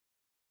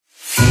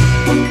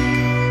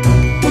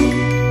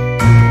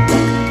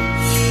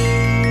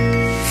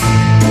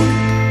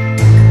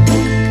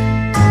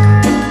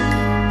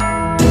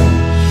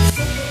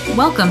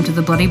Welcome to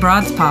the Bloody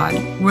Broads Pod.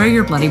 We're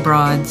your Bloody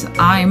Broads.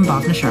 I'm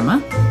Bhavna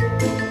Sharma.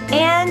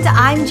 And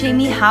I'm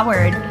Jamie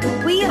Howard.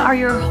 We are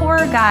your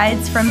horror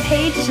guides from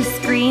page to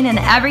screen and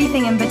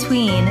everything in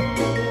between.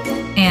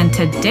 And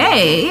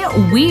today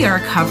we are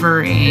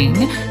covering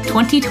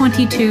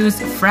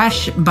 2022's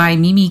Fresh by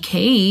Mimi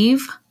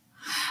Cave.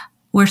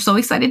 We're so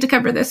excited to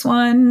cover this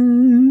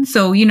one.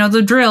 So, you know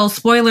the drill.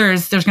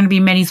 Spoilers. There's going to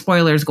be many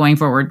spoilers going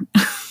forward.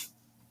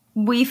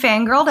 We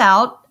fangirled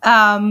out.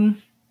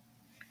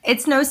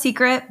 It's no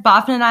secret.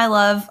 Bhavna and I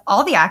love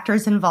all the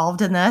actors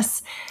involved in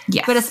this.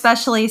 Yes. But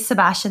especially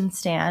Sebastian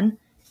Stan.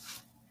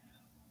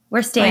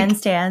 We're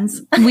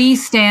stans. We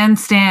stan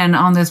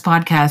on this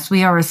podcast.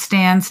 We are a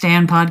stan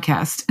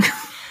podcast.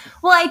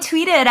 Well, I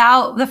tweeted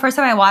out, the first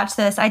time I watched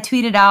this, I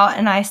tweeted out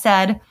and I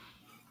said,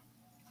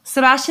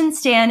 Sebastian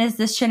Stan is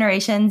this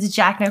generation's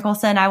Jack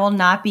Nicholson. I will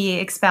not be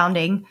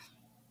expounding.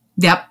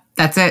 Yep,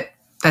 that's it.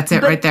 That's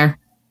it right there.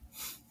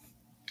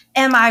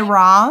 Am I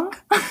wrong?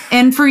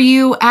 And for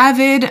you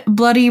avid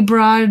Bloody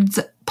Broads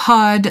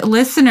Pod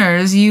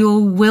listeners, you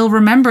will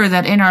remember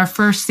that in our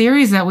first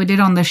series that we did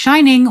on The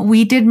Shining,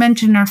 we did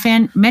mention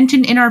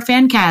in our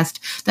fan cast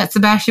that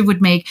Sebastian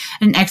would make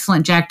an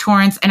excellent Jack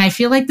Torrance, and I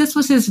feel like this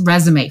was his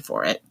resume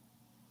for it.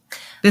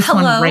 This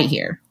one right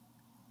here.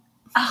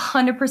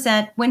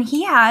 100%. When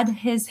he had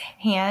his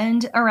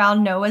hand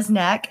around Noah's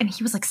neck and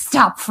he was like,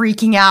 "Stop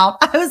freaking out,"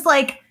 I was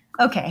like,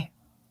 okay.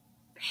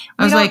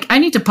 I was like, I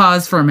need to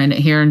pause for a minute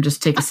here and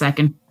just take a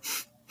second.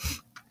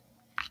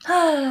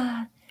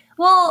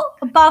 Well,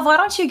 Bob, why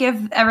don't you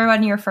give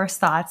everyone your first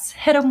thoughts?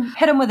 Hit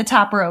him with a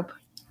top rope.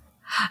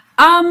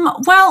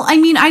 Well, I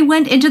mean, I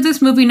went into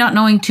this movie not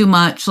knowing too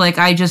much. Like,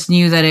 I just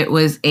knew that it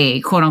was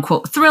a quote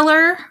unquote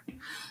thriller.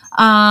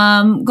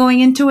 Going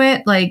into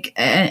it, like,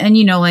 and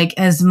you know, like,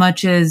 as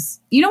much as,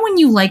 you know, when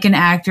you like an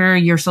actor,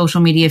 your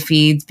social media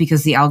feeds,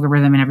 because the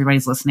algorithm and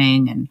everybody's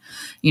listening and,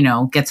 you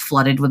know, gets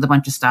flooded with a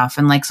bunch of stuff.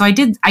 And like, so I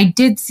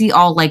did see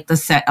all like the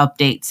set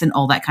updates and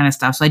all that kind of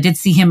stuff. So I did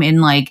see him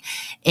in like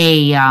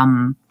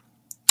in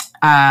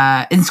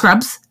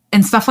Scrubs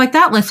and stuff like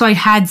that. Like, so I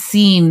had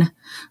seen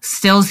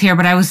stills here,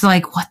 but I was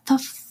like, what the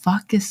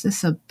fuck is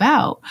this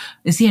about?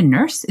 Is he a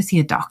nurse? Is he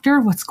a doctor?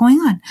 What's going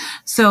on?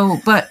 So,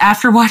 but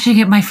after watching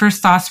it, my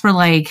first thoughts were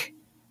like,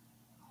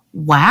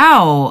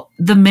 wow,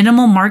 the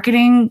minimal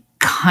marketing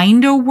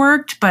kind of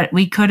worked, but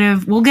we'll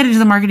get into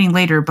the marketing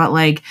later, but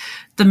like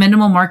the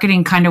minimal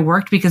marketing kind of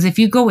worked, because if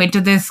you go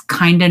into this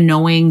kind of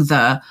knowing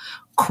the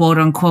quote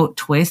unquote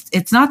twist,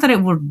 it's not that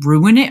it would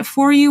ruin it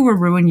for you or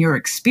ruin your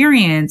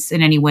experience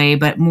in any way,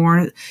 but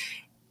more,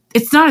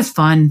 it's not as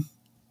fun.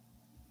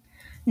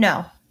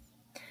 No.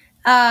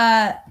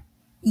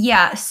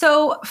 Yeah.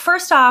 So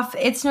first off,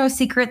 it's no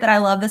secret that I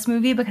love this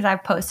movie because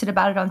I've posted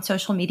about it on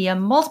social media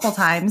multiple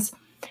times.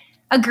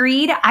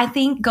 Agreed. I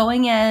think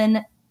going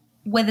in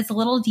with as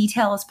little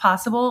detail as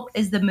possible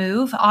is the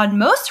move on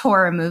most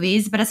horror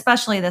movies, but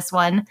especially this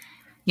one.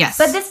 Yes.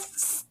 But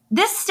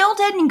this still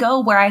didn't go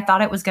where I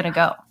thought it was going to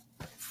go.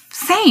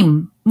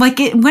 Same.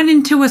 Like, it went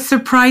into a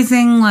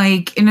surprising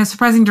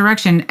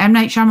direction. M.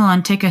 Night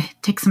Shyamalan,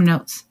 take some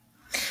notes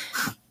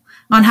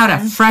on how to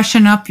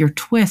freshen up your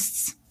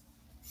twists.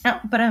 No,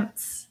 but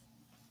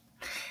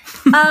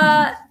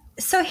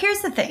so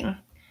here's the thing.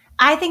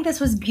 I think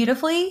this was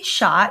beautifully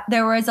shot.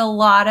 There was a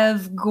lot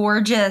of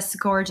gorgeous,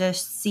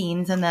 gorgeous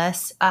scenes in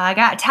this. I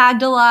got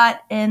tagged a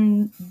lot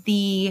in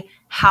the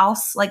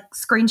house, like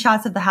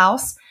screenshots of the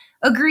house.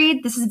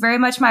 Agreed. This is very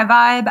much my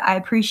vibe. I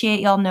appreciate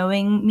y'all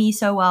knowing me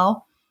so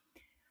well.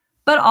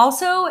 But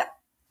also,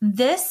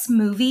 this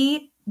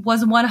movie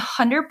was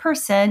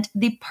 100%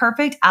 the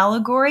perfect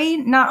allegory,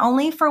 not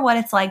only for what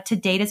it's like to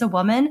date as a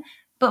woman,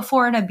 but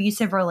for an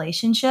abusive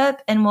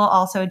relationship. And we'll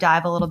also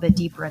dive a little bit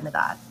deeper into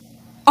that.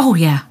 Oh,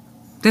 yeah.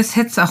 This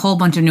hits a whole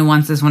bunch of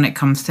nuances when it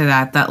comes to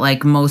that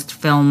like most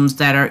films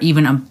that are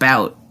even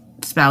about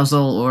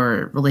spousal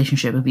or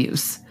relationship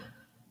abuse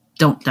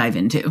don't dive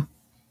into.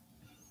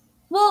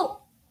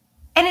 Well,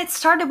 and it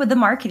started with the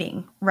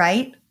marketing,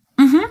 right?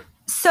 Mm-hmm.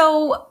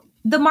 So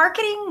the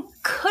marketing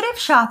could have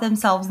shot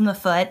themselves in the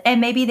foot,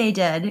 and maybe they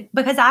did,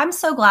 because I'm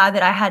so glad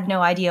that I had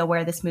no idea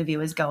where this movie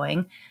was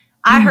going.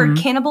 I heard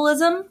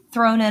cannibalism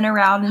thrown in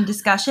around in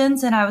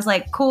discussions, and I was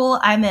like, cool,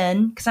 I'm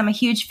in, because I'm a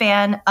huge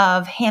fan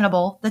of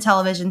Hannibal, the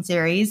television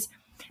series.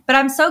 But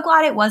I'm so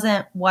glad it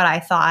wasn't what I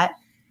thought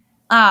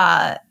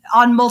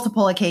on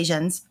multiple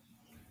occasions.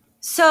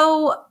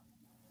 So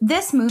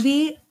this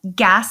movie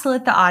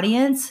gaslit the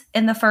audience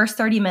in the first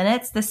 30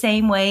 minutes the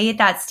same way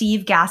that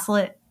Steve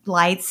gaslit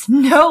lights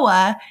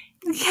Noah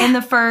in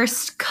the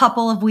first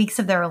couple of weeks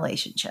of their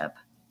relationship.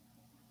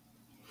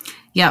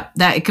 Yep,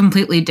 that it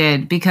completely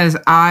did, because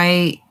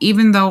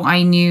even though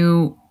I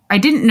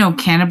didn't know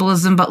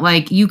cannibalism, but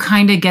like you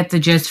kind of get the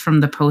gist from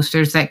the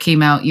posters that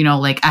came out, you know,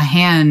 like a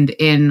hand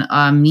in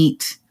a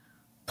meat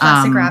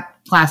plastic wrap.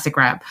 plastic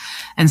wrap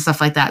and stuff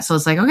like that. So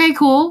it's like, okay,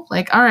 cool.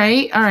 Like, all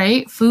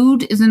right.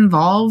 Food is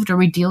involved. Are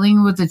we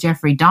dealing with the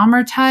Jeffrey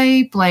Dahmer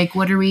type? Like,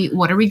 what are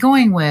we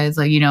going with?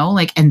 Like,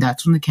 like, and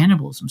that's when the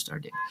cannibalism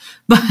started.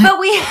 But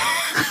we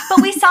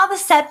saw the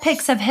set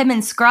pics of him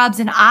in Scrubs,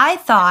 and I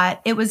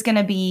thought it was going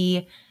to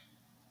be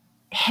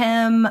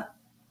him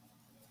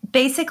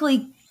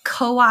basically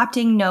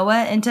co-opting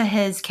Noah into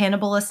his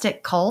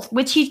cannibalistic cult,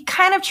 which he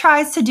kind of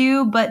tries to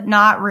do, but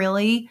not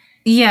really.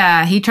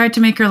 Yeah, he tried to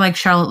make her like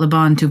Charlotte Le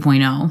Bon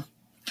 2.0.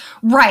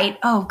 Right.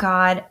 Oh,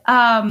 God.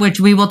 Which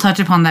we will touch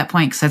upon that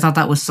point because I thought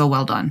that was so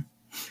well done.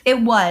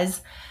 It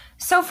was.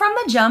 So from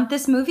the jump,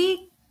 this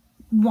movie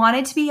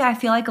wanted to be, I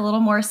feel like, a little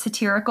more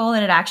satirical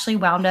than it actually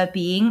wound up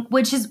being,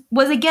 which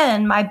was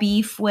again, my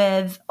beef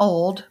with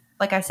Old,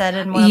 like I said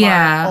in one of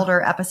our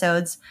older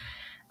episodes.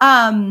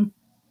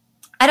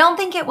 I don't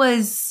think it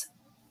was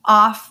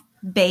off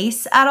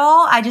base at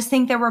all. I just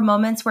think there were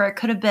moments where it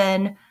could have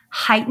been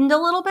heightened a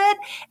little bit.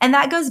 And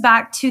that goes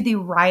back to the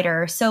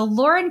writer. So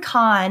Lauren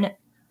Kahn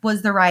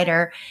was the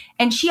writer,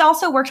 and she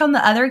also worked on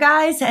The Other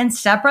Guys and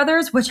Step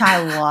Brothers, which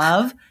I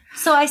love.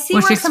 So I see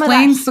which where some of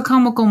that explains the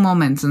comical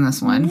moments in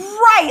this one.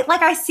 Right.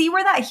 Like I see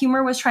where that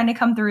humor was trying to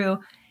come through.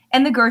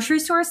 And the grocery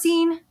store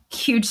scene,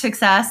 huge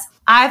success.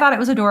 I thought it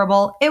was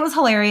adorable. It was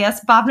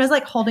hilarious. Bhavna's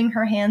like holding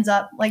her hands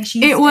up like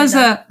she's... It was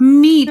a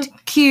meat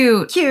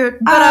cute. Cute.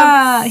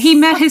 But he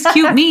met his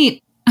cute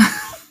meat.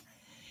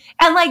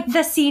 And like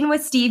the scene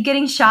with Steve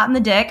getting shot in the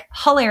dick,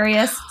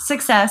 hilarious.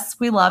 Success.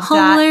 We love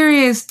that.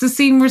 Hilarious. The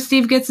scene where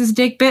Steve gets his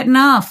dick bitten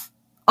off.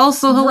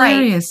 Also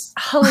hilarious.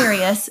 Right.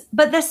 Hilarious.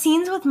 But the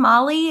scenes with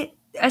Molly,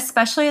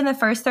 especially in the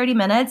first 30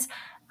 minutes,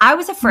 I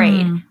was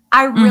afraid.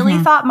 I really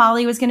thought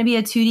Molly was going to be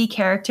a 2D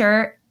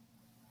character.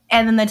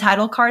 And then the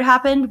title card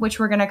happened, which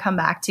we're going to come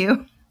back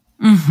to.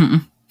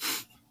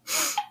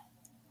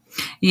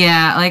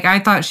 Yeah, like I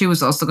thought she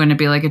was also going to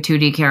be like a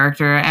 2D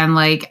character. And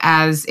like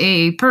as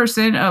a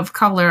person of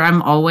color,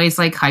 I'm always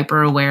like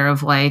hyper aware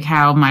of like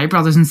how my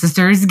brothers and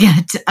sisters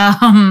get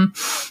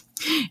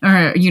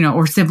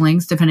or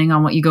siblings, depending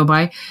on what you go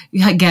by,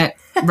 get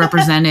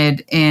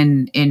represented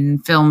in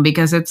film,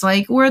 because it's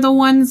like we're the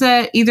ones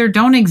that either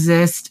don't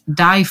exist,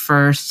 die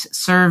first,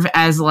 serve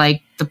as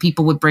like the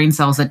people with brain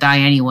cells that die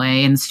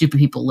anyway, and stupid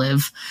people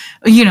live,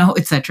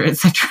 et cetera, et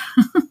cetera.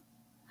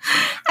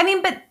 I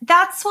mean, but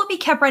that's what we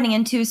kept running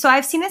into. So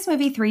I've seen this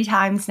movie 3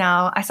 times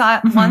now. I saw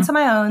it once on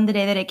my own the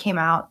day that it came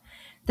out.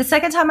 The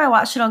second time I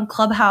watched it on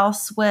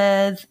Clubhouse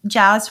with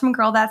Jazz from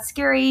Girl That's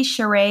Scary,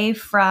 Sheree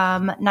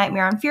from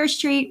Nightmare on Fear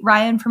Street,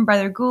 Ryan from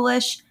Brother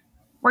Ghoulish.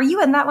 Were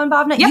you in that one,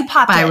 Bhavna? Yep, you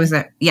popped in. I was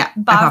there. Yeah,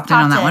 Bob I popped in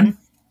on that one.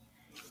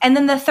 And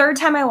then the third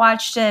time I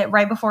watched it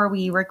right before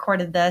we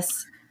recorded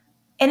this,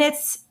 and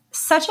it's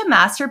such a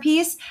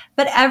masterpiece,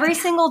 but every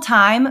single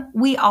time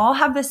we all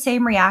have the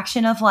same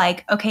reaction of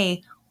like,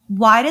 okay,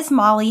 why does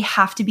Molly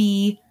have to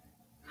be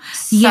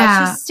such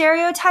a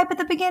stereotype at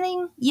the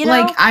beginning?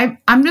 Like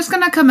I'm just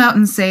gonna come out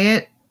and say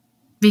it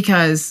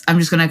because I'm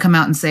just gonna come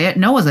out and say it.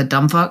 Noah's a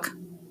dumb fuck.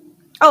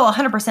 Oh,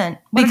 100%.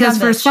 Because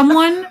for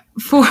someone,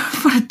 for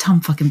a dumb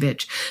fucking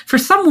bitch, for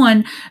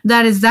someone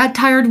that is that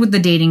tired with the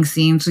dating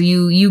scene, so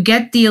you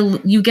get the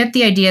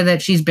idea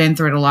that she's been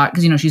through it a lot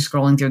because she's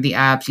scrolling through the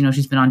apps.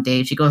 She's been on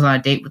dates. She goes on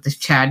a date with this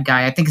Chad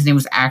guy. I think his name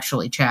was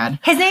actually Chad.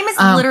 His name is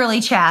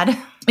literally Chad.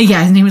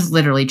 Yeah, his name is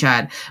literally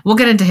Chad. We'll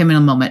get into him in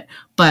a moment,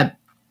 but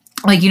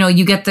like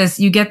you get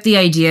the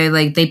idea.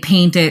 Like they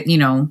paint it,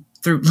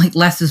 through like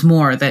less is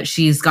more, that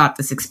she's got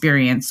this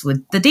experience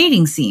with the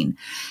dating scene.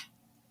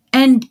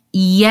 And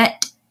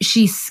yet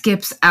she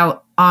skips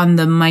out on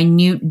the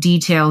minute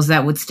details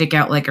that would stick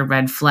out like a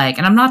red flag.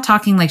 And I'm not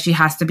talking like she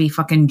has to be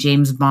fucking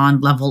James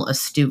Bond level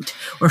astute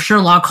or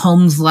Sherlock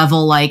Holmes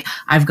level, like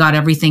I've got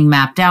everything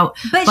mapped out.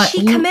 But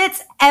she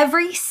commits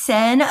every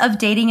sin of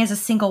dating as a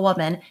single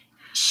woman.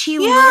 She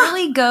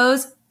literally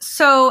goes,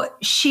 so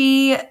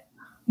she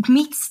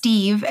meets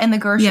Steve in the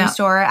grocery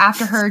store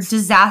after her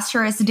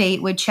disastrous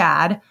date with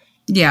Chad.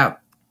 Yeah.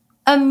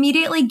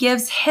 Immediately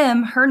gives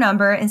him her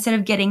number instead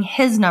of getting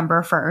his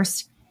number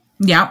first.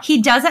 Yeah.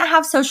 He doesn't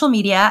have social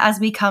media, as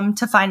we come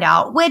to find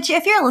out, which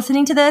if you're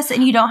listening to this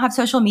and you don't have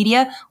social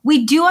media,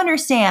 we do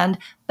understand,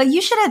 but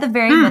you should at the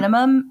very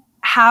minimum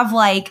have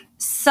like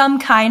some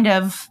kind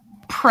of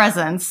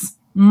presence.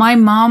 My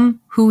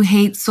mom, who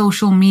hates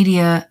social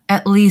media,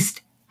 at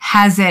least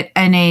has it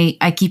in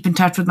I keep in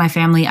touch with my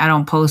family. I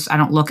don't post. I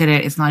don't look at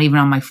it. It's not even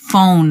on my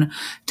phone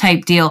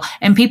type deal.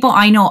 And people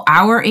I know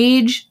our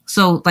age,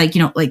 so like,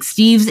 like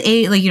Steve's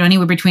age, like,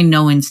 anywhere between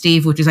Noah and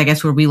Steve, which is, I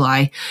guess, where we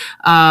lie.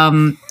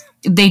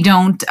 They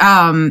don't,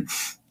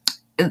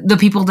 the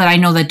people that I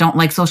know that don't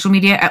like social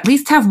media at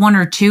least have 1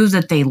 or 2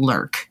 that they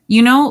lurk,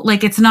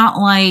 like it's not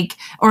like,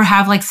 or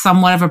have like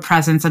somewhat of a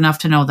presence enough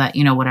to know that,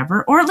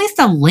 whatever, or at least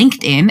a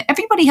LinkedIn.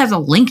 Everybody has a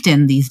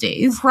LinkedIn these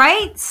days.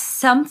 Right?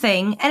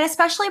 Something. And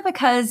especially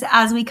because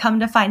as we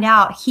come to find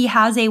out, he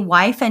has a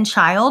wife and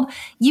child.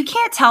 You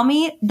can't tell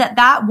me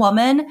that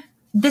woman,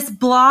 this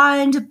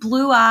blonde,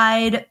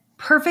 blue-eyed,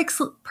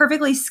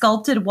 perfectly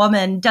sculpted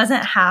woman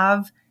doesn't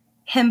have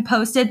him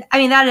posted. I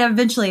mean, that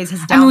eventually is his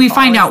downfall. I mean, we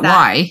find out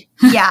why.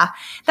 Yeah.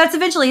 That's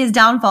eventually his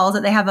downfall, is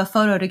that they have a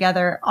photo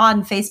together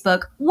on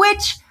Facebook,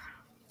 which,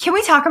 can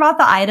we talk about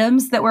the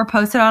items that were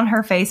posted on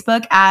her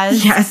Facebook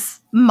as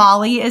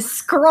Molly is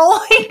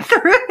scrolling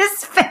through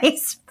his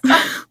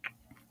Facebook?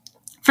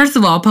 First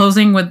of all,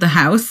 posing with the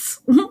house.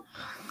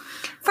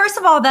 First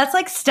of all, that's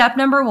like step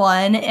number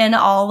 1 in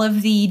all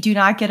of the do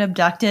not get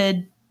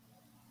abducted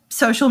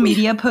social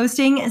media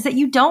posting, is that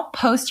you don't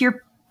post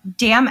your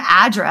damn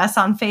address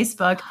on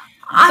Facebook.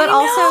 But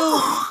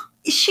also,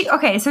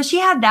 she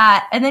had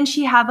that, and then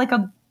she had like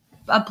a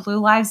Blue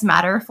Lives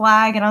Matter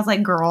flag, and I was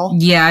like, girl.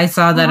 Yeah, I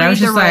saw that. I was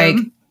just like,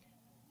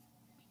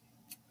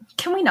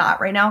 can we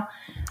not right now?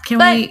 Can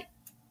we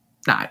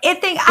not? I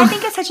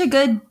think it's such a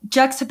good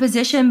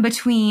juxtaposition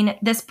between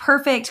this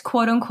perfect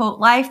quote unquote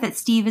life that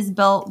Steve has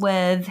built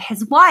with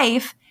his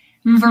wife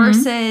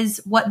versus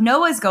what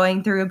Noah's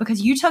going through,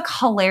 because you took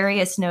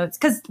hilarious notes.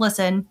 Because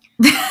listen,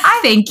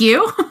 thank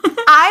you.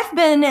 I've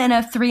been in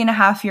a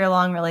 3.5-year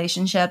long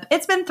relationship.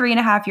 It's been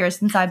 3.5 years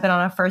since I've been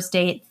on a first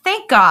date.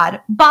 Thank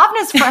God.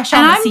 Bhavna's fresh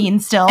on the scene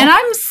still. And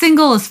I'm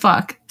single as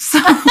fuck. So,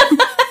 so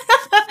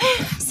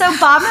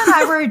Bhavna and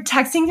I were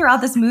texting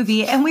throughout this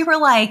movie, and we were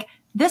like,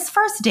 this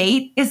first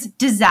date is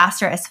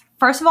disastrous.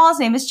 First of all, his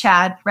name is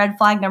Chad. Red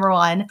flag number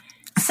 1.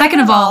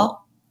 Second of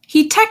all,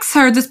 he texts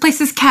her, this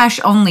place is cash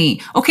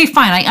only. Okay,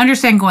 fine. I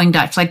understand going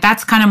Dutch. Like,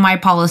 that's kind of my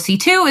policy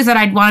too, is that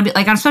I'd want to be,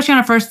 like, especially on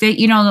a first date,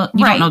 you don't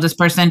know this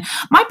person.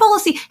 My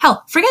policy,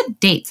 hell, forget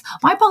dates.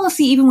 My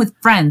policy, even with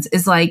friends,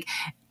 is like,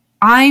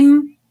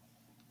 I'm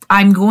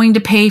going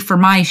to pay for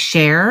my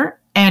share.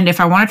 And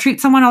if I want to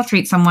treat someone, I'll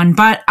treat someone,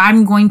 but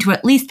I'm going to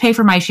at least pay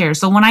for my share.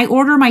 So when I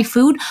order my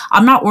food,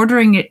 I'm not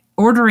ordering it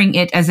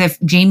as if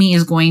Jamie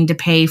is going to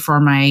pay for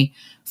my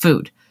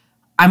food.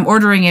 I'm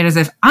ordering it as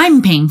if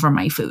I'm paying for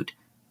my food,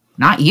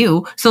 not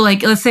you. So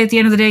like, let's say at the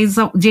end of the day,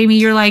 so Jamie,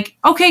 you're like,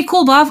 okay,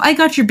 cool, Bob, I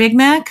got your Big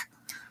Mac.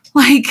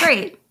 Like,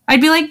 great.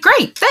 I'd be like,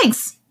 great,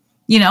 thanks.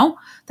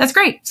 That's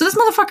great. So this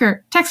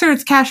motherfucker texts her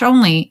it's cash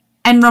only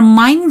and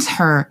reminds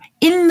her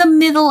in the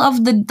middle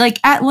of the, like,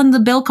 when the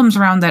bill comes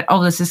around that,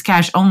 oh, this is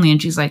cash only.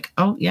 And she's like,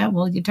 oh yeah,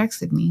 well, you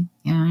texted me.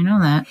 Yeah, I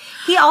know that.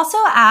 He also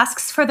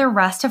asks for the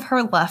rest of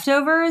her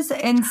leftovers,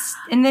 and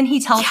then he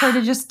tells her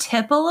to just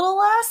tip a little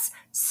less.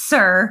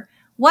 Sir,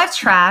 what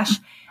trash.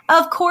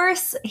 Of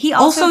course, he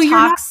also talks. You're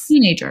not a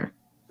teenager.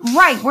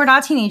 Right, we're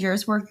not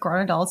teenagers. We're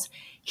grown adults.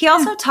 He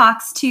also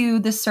talks to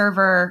the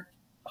server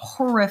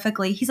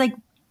horrifically. He's like,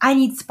 I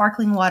need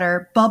sparkling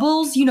water.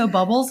 Bubbles?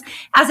 Bubbles?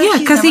 As if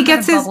she's never heard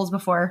of Bubbles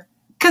before.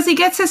 Because he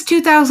gets his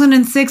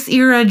 2006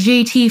 era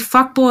JT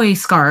fuckboy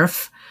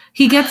scarf.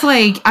 He gets,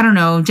 like, I don't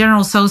know,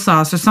 General So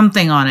sauce or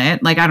something on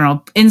it. Like, I don't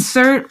know,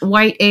 insert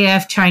white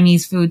AF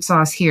Chinese food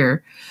sauce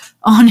here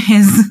on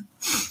his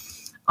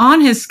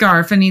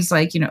scarf. And he's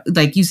like,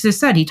 like you just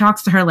said, he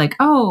talks to her like,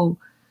 oh,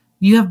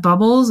 you have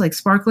Bubbles, like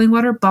sparkling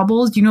water,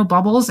 Bubbles,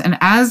 Bubbles? And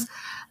as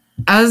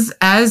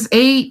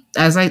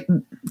I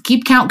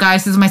keep count,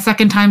 guys, this is my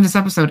second time this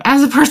episode,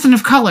 as a person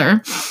of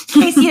color.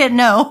 In case you didn't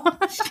know.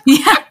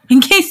 Yeah,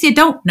 in case you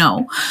don't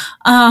know.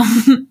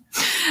 The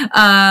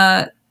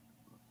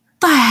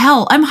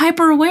hell? I'm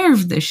hyper aware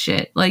of this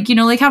shit. Like,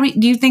 like how many,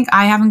 do you think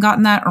I haven't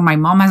gotten that, or my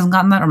mom hasn't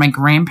gotten that, or my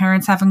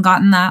grandparents haven't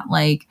gotten that?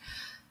 Like,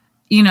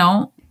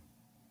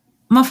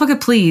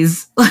 motherfucker,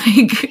 please.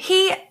 Like,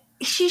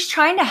 she's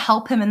trying to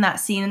help him in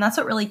that scene, and that's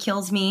what really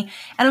kills me.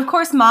 And of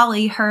course,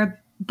 Molly,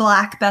 her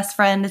Black best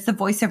friend, is the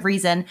voice of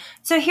reason.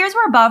 So here's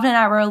where Bhavna and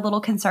I were a little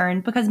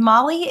concerned, because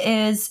Molly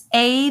is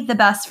A, the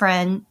best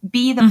friend,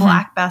 B, the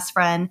Black best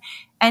friend,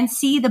 and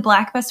C, the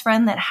Black best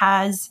friend that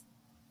has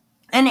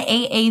an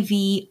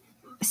AAV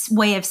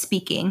way of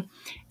speaking.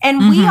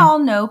 And we all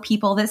know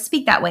people that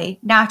speak that way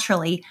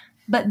naturally.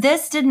 But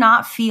this did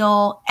not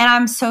feel, and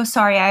I'm so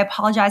sorry, I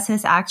apologize to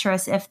this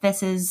actress if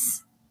this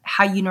is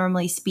how you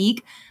normally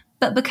speak,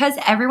 but because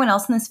everyone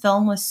else in this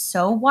film was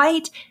so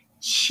white,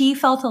 she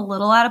felt a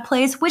little out of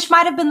place, which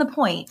might have been the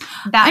point.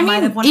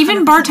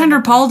 Even bartender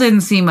Paul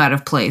didn't seem out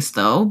of place,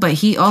 though, but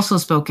he also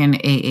spoke in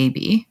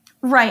AAB.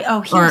 Right.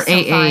 Oh, he was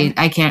so fine.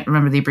 I can't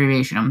remember the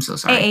abbreviation. I'm so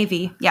sorry.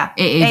 AAV. Yeah.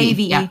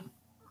 AAV.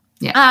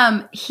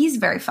 Yeah. He's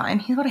very fine.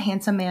 He's what a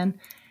handsome man.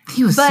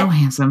 He was so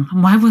handsome.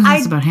 Why wasn't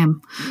this about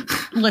him?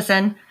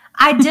 Listen,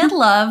 I did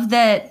love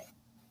that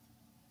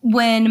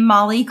when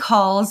Molly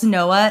calls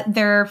Noah,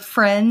 their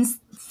friend's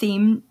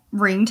theme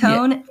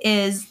ringtone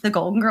is the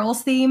Golden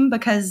Girls theme,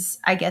 because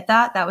I get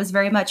that. That was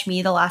very much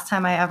me the last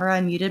time I ever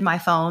unmuted my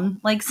phone,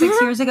 like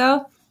 6 years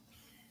ago.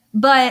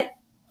 But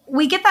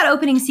we get that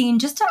opening scene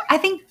just to, I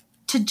think,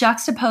 to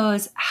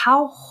juxtapose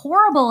how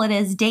horrible it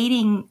is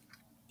dating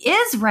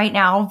is right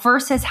now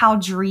versus how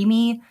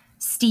dreamy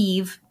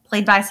Steve,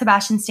 played by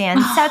Sebastian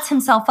Stan, sets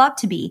himself up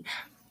to be.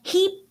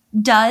 He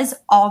does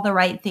all the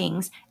right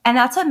things, and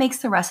that's what makes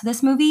the rest of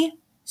this movie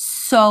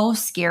so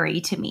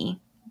scary to me.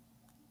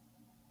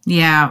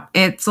 Yeah,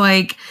 it's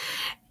like,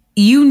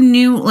 you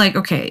knew, like,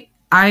 okay,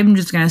 I'm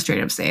just going to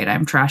straight up say it.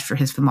 I'm trashed for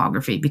his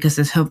filmography, because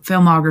his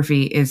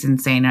filmography is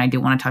insane, and I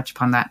do want to touch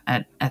upon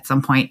that at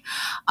some point.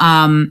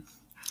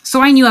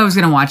 So I knew I was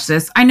going to watch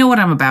this. I know what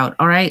I'm about.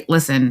 All right.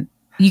 Listen,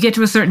 you get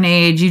to a certain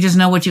age, you just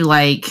know what you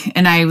like.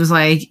 And I was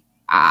like,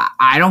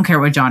 I don't care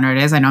what genre it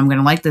is. I know I'm going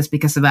to like this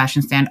because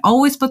Sebastian Stan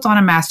always puts on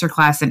a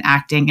masterclass in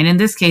acting. And in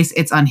this case,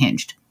 it's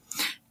unhinged.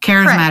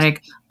 Charismatic,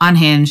 correct.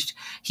 Unhinged.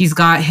 He's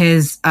got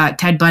his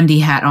Ted Bundy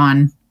hat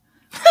on.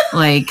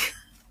 Like,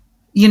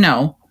 you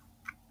know,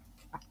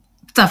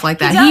 stuff like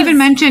that. He even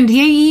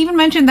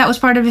mentioned that was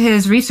part of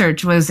his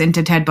research, was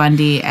into Ted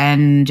Bundy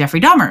and Jeffrey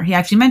Dahmer. He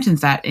actually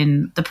mentions that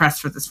in the press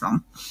for this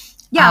film.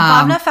 Yeah,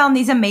 Bhavna found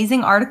these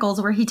amazing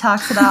articles where he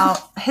talks about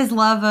his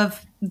love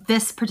of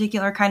this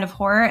particular kind of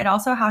horror and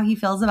also how he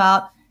feels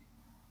about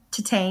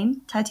Titane.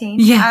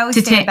 Yeah, I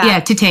always say it back.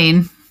 Yeah,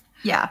 Titane.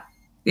 Yeah.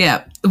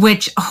 Yeah,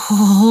 which,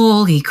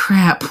 holy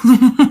crap.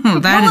 We'll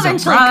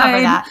eventually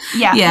cover that.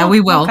 Yeah, we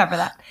will. We'll cover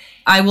that.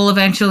 I will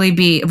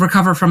eventually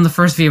recover from the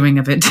first viewing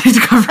of it to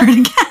cover it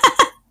again.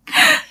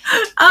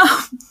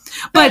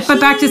 But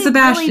back to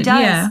Sebastian.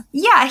 Really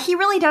yeah, he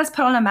really does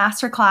put on a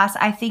masterclass,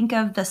 I think,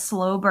 of the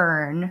slow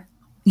burn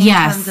in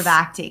terms of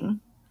acting.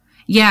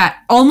 Yeah,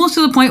 almost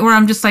to the point where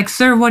I'm just like,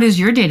 sir, what is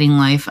your dating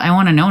life? I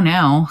want to know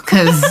now.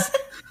 Because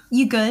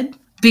you good?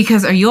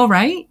 Because are you all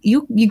right?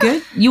 You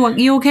good?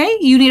 You okay?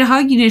 You need a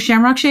hug? You need a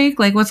shamrock shake?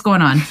 Like, what's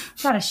going on?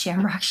 Not a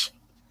shamrock shake.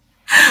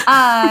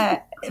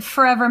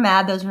 Forever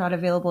Mad, those are not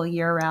available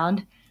year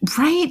round.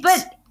 Right.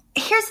 But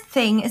here's the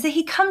thing, is that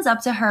he comes up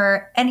to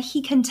her and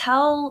he can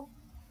tell,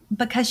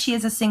 because she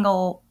is a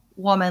single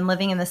woman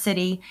living in the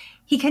city,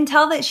 he can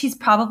tell that she's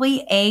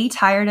probably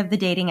tired of the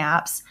dating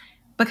apps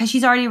because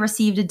she's already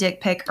received a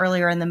dick pic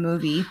earlier in the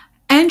movie.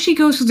 And she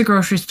goes to the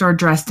grocery store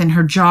dressed in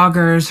her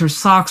joggers, her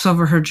socks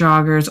over her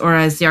joggers, or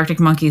as the Arctic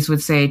Monkeys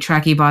would say,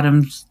 tracky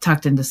bottoms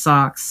tucked into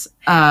socks.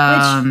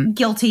 Which,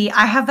 guilty.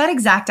 I have that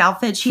exact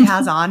outfit she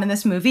has on in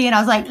this movie, and I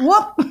was like,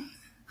 whoop.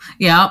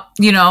 Yeah,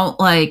 you know,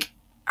 like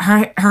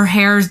her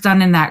hair's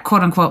done in that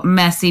quote-unquote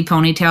messy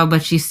ponytail,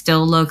 but she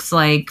still looks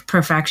like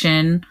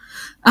perfection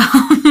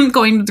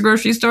going to the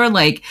grocery store.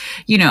 Like,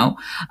 you know,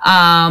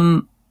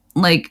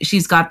 like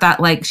she's got that,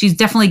 like, she's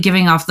definitely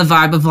giving off the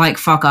vibe of like,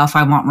 fuck off,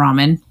 I want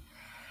ramen.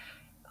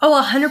 Oh,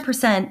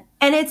 100%.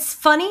 And it's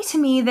funny to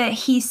me that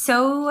he's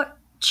so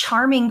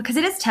charming because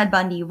it is Ted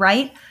Bundy,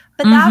 right?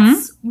 But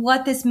that's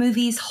what this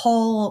movie's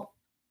whole,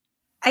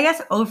 I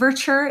guess,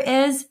 overture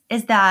is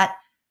that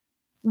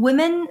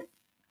women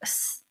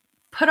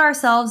put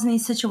ourselves in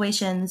these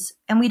situations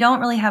and we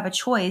don't really have a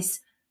choice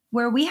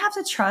where we have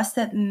to trust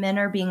that men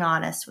are being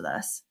honest with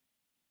us.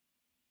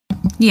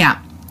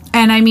 Yeah.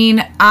 And I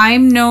mean,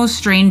 I'm no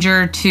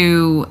stranger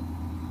to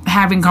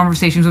having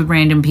conversations with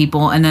random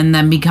people and then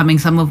them becoming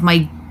some of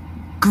my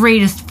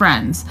greatest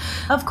friends.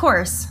 Of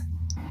course.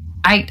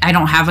 I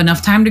don't have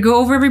enough time to go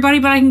over everybody,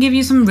 but I can give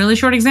you some really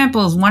short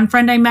examples. One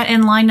friend I met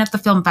in line at the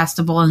film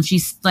festival, and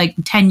she's like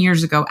 10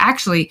 years ago,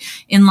 actually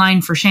in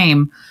line for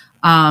Shame,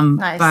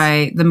 nice.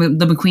 By the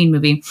McQueen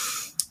movie,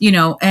 you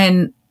know,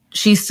 and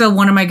she's still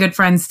one of my good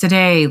friends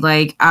today.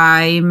 Like,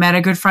 I met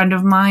a good friend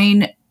of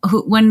mine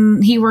who,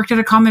 when he worked at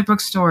a comic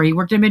book store, he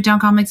worked at Midtown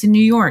Comics in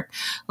New York.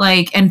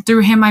 Like, and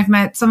through him, I've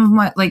met some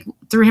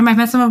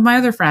of my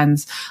other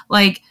friends.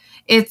 Like,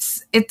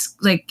 it's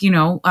like, you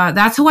know,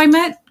 that's who I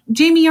met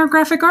Jamie, our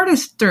graphic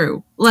artist,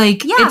 through.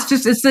 Like, yeah.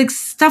 It's like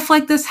stuff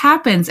like this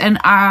happens. And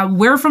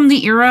we're from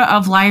the era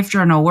of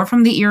LiveJournal. We're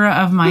from the era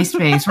of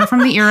MySpace. We're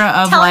from the era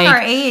of Tell like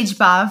our age,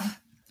 Bob.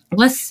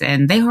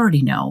 Listen, they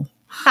already know.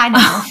 I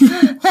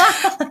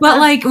know. But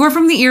like, we're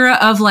from the era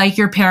of like,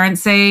 your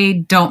parents say,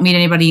 don't meet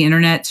anybody on the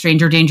internet,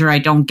 stranger danger, I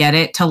don't get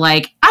it, to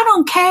like, I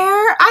don't care,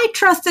 I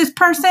trust this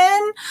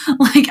person.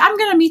 Like, I'm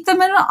going to meet them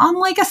on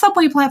like a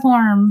subway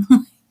platform.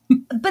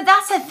 But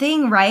that's the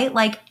thing, right?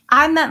 Like,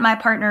 I met my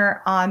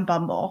partner on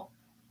Bumble.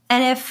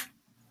 And if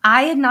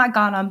I had not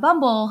gone on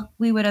Bumble,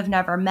 we would have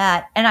never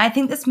met. And I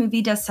think this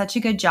movie does such a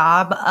good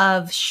job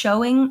of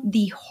showing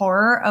the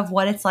horror of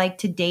what it's like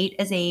to date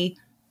as a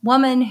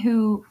woman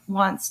who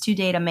wants to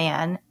date a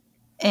man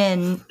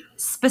in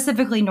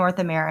specifically North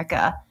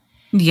America.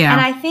 Yeah. And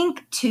I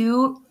think,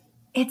 too,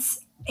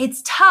 it's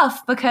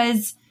tough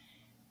because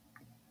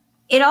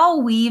it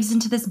all weaves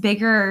into this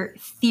bigger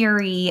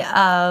theory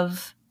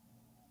of,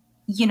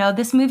 you know,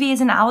 this movie is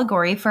an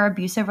allegory for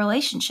abusive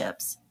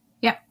relationships.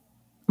 Yeah.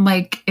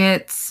 Like,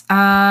 it's,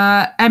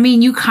 I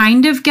mean, you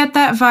kind of get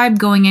that vibe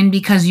going in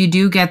because you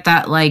do get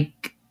that,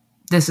 like,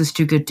 this is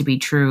too good to be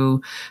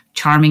true,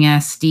 charming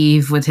ass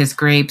Steve with his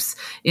grapes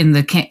in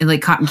the,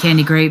 like, cotton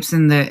candy grapes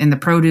in the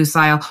produce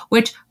aisle,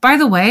 which, by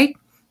the way,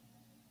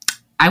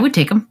 I would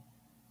take them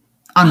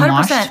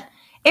unwashed 100%.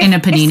 In a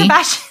panini.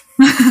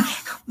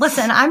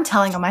 Listen, I'm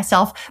telling on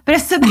myself, but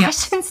if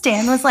Sebastian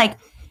Stan was like,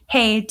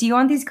 hey, do you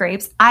want these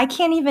grapes? I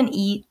can't even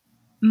eat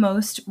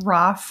most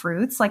raw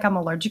fruits. Like, I'm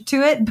allergic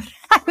to it. But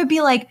I would be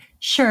like,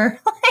 sure.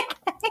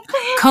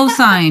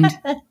 Co-signed.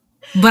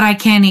 But I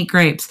can't eat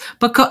grapes.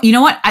 But you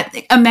know what?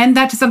 Amend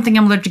that to something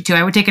I'm allergic to.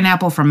 I would take an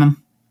apple from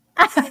him.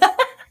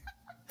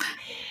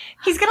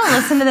 He's going to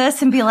listen to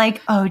this and be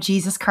like, oh,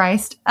 Jesus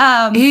Christ.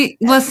 He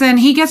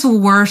gets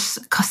worse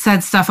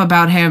said stuff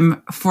about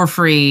him for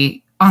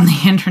free on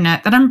the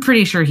internet that I'm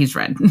pretty sure he's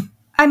read.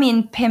 I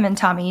mean, Pam and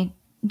Tommy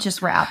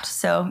just wrapped,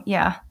 so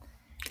yeah.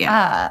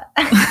 Yeah.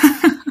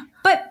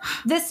 But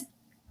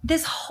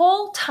this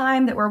whole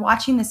time that we're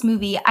watching this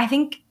movie, I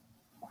think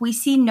we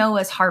see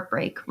Noah's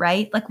heartbreak,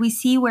 right? Like we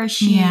see where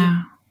she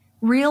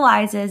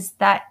realizes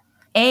that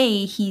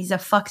he's a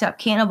fucked up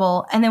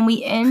cannibal, and then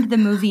we end the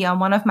movie on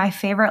one of my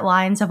favorite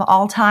lines of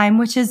all time,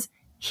 which is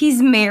he's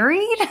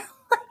married.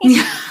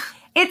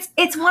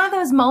 It's one of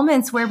those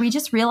moments where we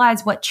just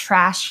realize what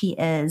trash he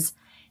is.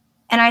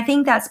 And I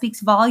think that speaks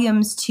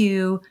volumes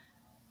to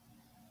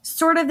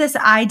sort of this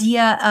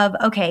idea of,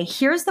 okay,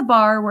 here's the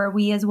bar where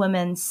we as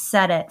women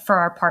set it for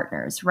our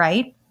partners,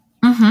 right?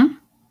 Mm-hmm.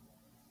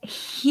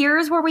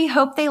 Here's where we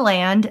hope they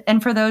land.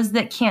 And for those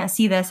that can't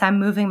see this, I'm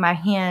moving my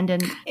hand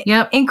and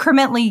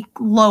incrementally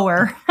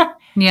lower.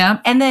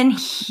 Yep. And then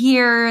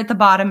here at the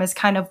bottom is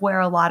kind of where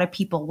a lot of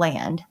people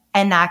land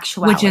in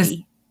actuality. Which is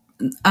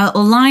a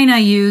line I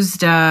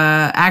used.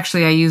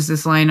 Actually, I used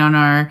this line on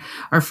our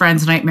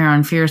friend's Nightmare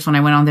on Fierce when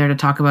I went on there to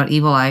talk about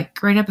Evil Eye.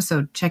 Great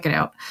episode. Check it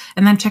out.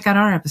 And then check out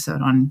our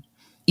episode on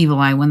Evil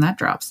Eye when that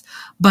drops.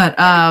 But,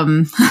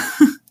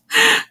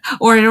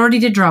 or it already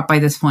did drop by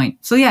this point.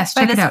 So yes,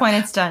 check it out. By this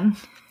point, it's done.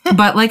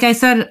 But like I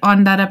said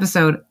on that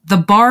episode, the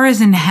bar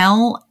is in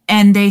hell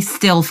and they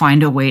still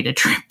find a way to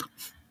trip.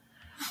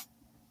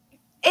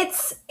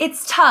 It's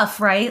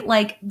tough, right?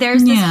 Like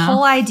there's this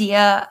whole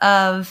idea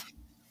of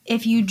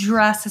if you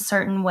dress a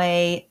certain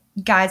way,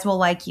 guys will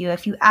like you.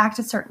 If you act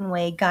a certain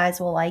way, guys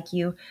will like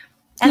you.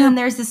 And then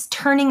there's this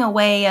turning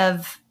away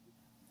of,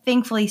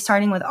 thankfully,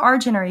 starting with our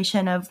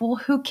generation of, well,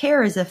 who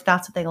cares if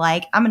that's what they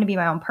like? I'm going to be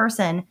my own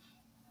person.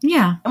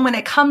 Yeah. And when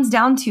it comes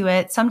down to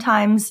it,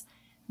 sometimes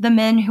the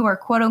men who are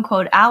quote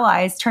unquote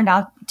allies turned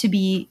out to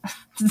be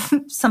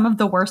some of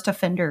the worst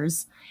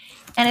offenders.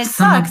 And it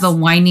some sucks. Of the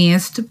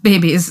whiniest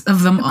babies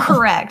of them all.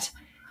 Correct.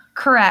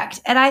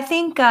 And I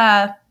think,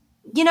 I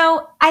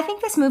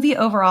think this movie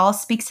overall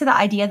speaks to the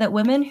idea that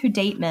women who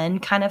date men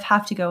kind of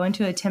have to go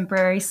into a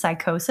temporary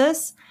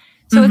psychosis.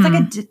 So it's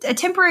like a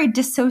temporary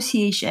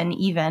dissociation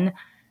even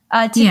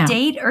to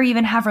date or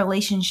even have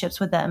relationships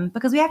with them,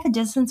 because we have to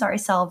distance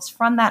ourselves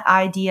from that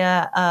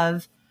idea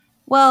of,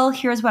 well,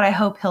 here's what I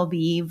hope he'll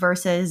be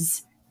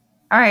versus,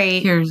 all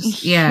right,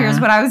 here's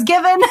what I was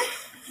given.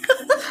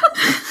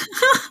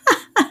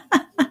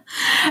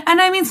 And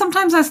I mean,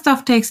 sometimes that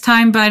stuff takes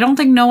time, but I don't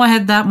think Noah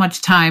had that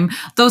much time.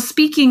 Though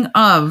speaking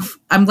of,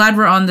 I'm glad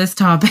we're on this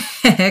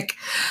topic.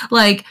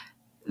 Like,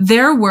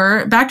 there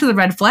were, back to the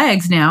red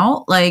flags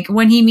now, like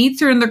when he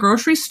meets her in the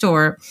grocery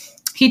store,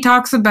 he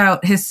talks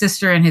about his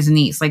sister and his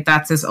niece. Like,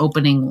 that's his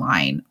opening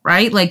line,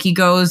 right? Like, he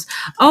goes,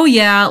 oh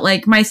yeah,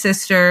 like my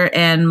sister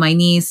and my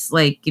niece,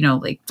 like,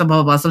 like blah,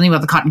 blah, blah, something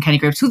about the cotton candy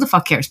grapes. Who the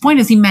fuck cares? Point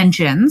is, he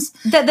mentions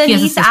that the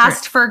niece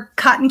asked for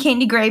cotton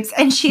candy grapes,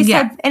 and she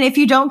said, and if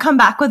you don't come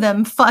back with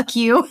them, fuck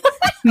you.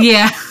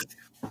 Yeah.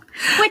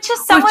 Which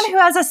is someone who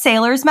has a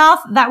sailor's mouth,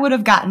 that would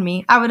have gotten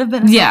me. I would have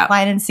been a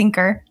line and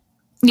sinker.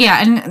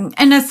 Yeah,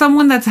 and as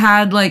someone that's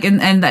had like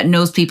and that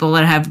knows people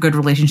that have good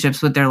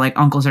relationships with their like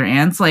uncles or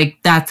aunts, like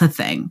that's a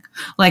thing.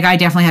 Like I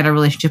definitely had a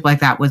relationship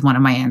like that with one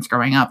of my aunts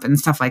growing up and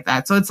stuff like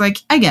that. So it's like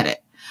I get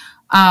it.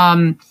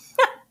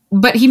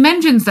 But he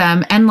mentions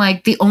them, and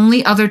like the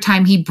only other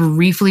time he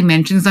briefly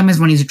mentions them is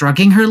when he's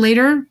drugging her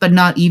later, but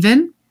not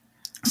even.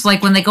 So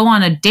like when they go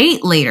on a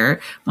date later,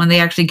 when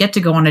they actually get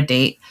to go on a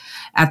date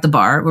at the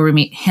bar where we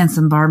meet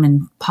handsome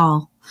barman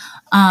Paul.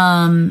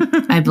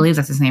 I believe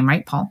that's his name,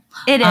 right? Paul.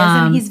 It is,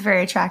 and he's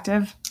very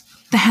attractive.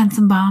 The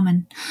handsome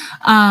barman.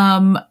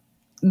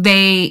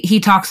 He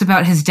talks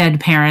about his dead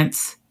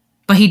parents,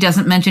 but he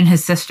doesn't mention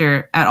his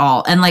sister at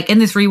all. And like in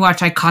this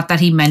rewatch, I caught that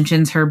he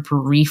mentions her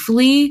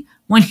briefly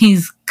when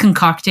he's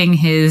concocting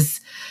his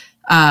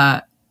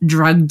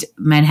drugged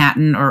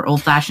Manhattan or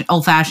old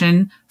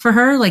fashioned for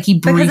her. Like he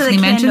briefly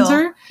mentions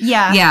her.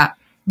 Yeah,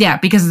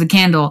 because of the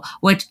candle,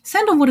 which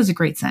sandalwood is a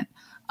great scent.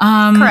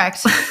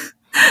 Correct.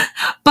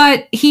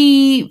 But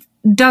he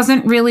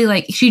doesn't really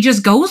like, she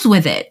just goes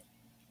with it.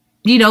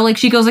 Like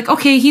she goes like,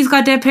 okay, he's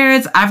got dead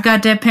parents. I've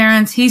got dead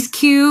parents. He's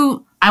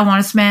cute. I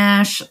want to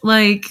smash.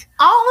 Like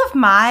all of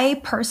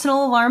my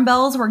personal alarm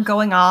bells were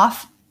going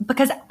off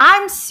because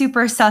I'm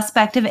super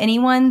suspect of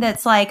anyone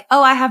that's like,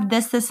 oh, I have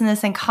this, and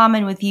this in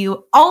common with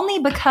you, only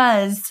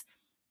because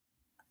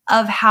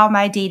of how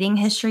my dating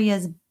history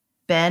has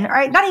been. All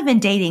right, not even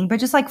dating, but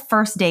just like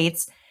first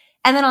dates.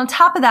 And then on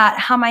top of that,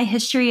 how my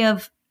history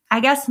of, I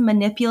guess,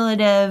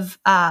 manipulative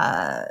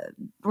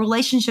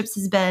relationships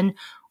has been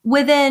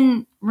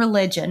within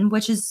religion,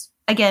 which is,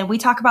 again, we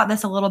talk about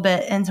this a little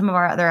bit in some of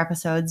our other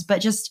episodes,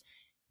 but just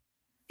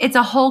it's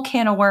a whole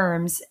can of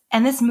worms.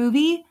 And this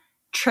movie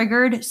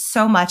triggered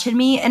so much in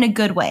me in a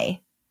good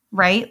way,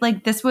 right?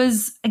 Like this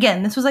was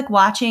like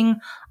watching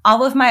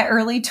all of my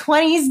early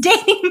 20s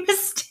dating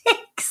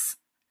mistakes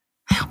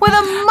with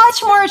a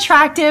much more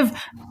attractive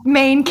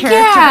main character.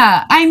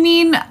 Yeah, I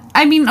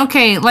mean,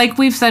 okay, like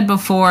we've said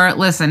before,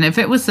 listen, if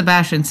it was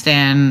Sebastian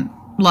Stan,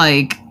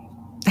 like,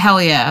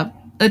 hell yeah.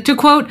 To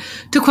quote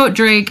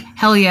Drake,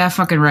 hell yeah,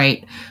 fucking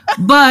right.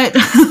 But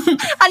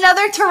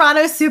another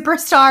Toronto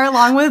superstar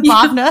along with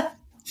Bhavna.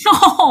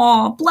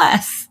 Oh,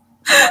 bless.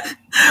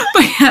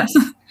 But yes,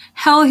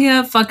 hell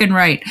yeah, fucking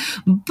right.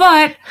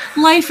 But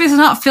life is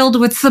not filled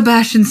with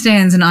Sebastian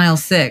Stans in aisle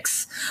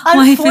 6.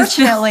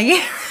 Unfortunately.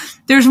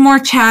 There's more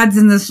Chads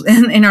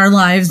in our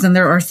lives than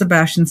there are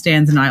Sebastian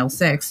Stans in aisle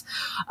 6.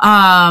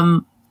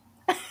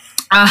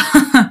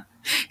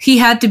 He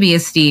had to be a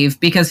Steve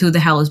because who the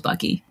hell is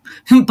Bucky?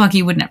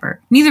 Bucky would never.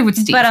 Neither would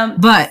Steve.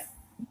 But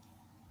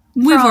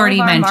we've already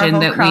mentioned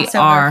Marvel that we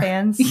are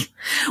fans.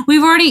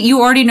 You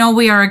already know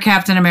we are a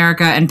Captain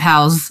America and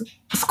pals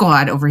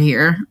squad over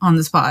here on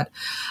this pod.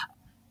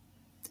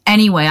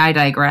 Anyway, I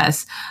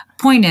digress.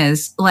 Point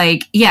is,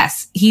 like,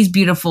 yes, he's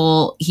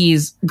beautiful,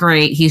 he's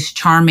great, he's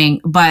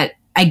charming, but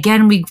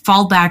again, we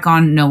fall back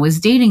on Noah's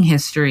dating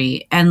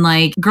history. And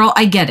like, girl,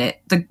 I get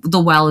it. The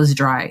well is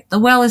dry. The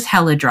well is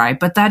hella dry,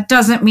 but that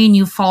doesn't mean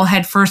you fall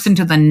headfirst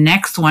into the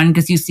next one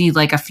because you see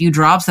like a few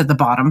drops at the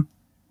bottom.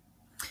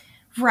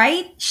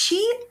 Right?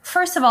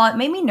 First of all, it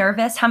made me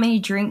nervous how many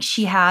drinks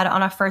she had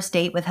on a first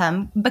date with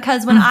him.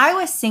 Because when I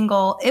was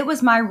single, it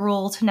was my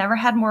rule to never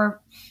have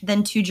more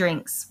than 2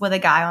 drinks with a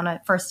guy on a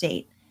first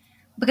date.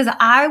 Because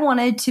I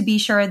wanted to be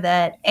sure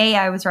that A,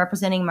 I was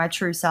representing my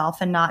true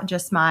self and not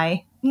just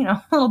my,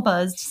 little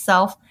buzzed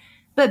self.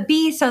 But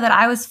B, so that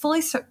I was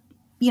fully,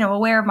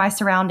 aware of my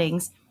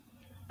surroundings.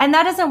 And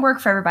that doesn't work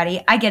for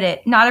everybody. I get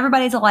it. Not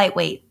everybody's a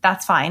lightweight.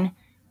 That's fine.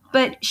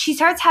 But she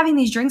starts having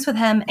these drinks with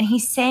him and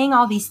he's saying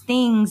all these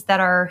things that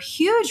are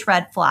huge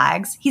red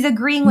flags. He's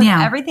agreeing with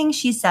everything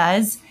she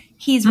says.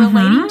 He's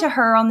relating to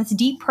her on this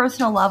deep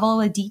personal level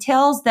with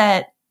details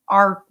that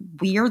are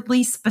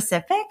weirdly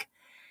specific.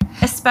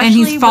 Especially and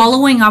he's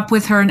following up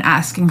with her and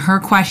asking her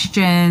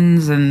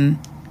questions and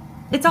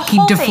it's a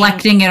whole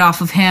deflecting it off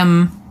of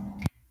him.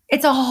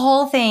 It's a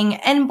whole thing.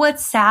 And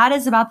what's sad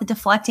is about the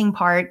deflecting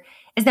part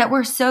is that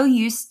we're so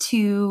used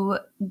to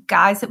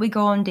guys that we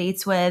go on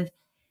dates with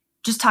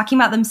just talking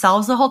about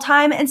themselves the whole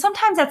time. And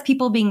sometimes that's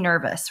people being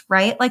nervous,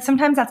 right? Like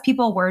sometimes that's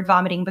people word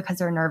vomiting because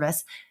they're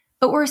nervous.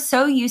 But we're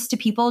so used to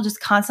people just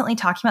constantly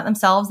talking about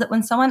themselves that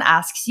when someone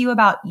asks you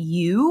about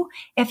you,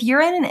 if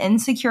you're in an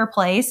insecure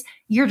place,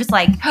 you're just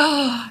like,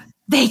 oh,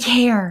 they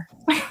care.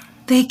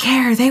 They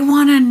care. They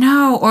want to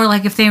know. Or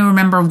like if they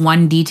remember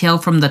one detail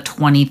from the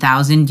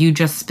 20,000 you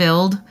just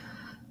spilled,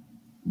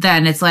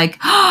 then it's like,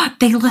 oh,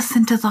 they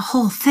listened to the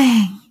whole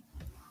thing.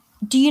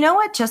 Do you know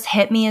what just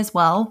hit me as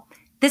well?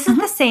 This is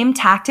the same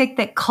tactic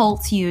that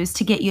cults use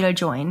to get you to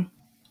join.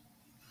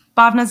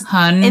 Bhavna's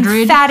 100%.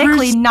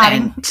 emphatically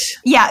nodding.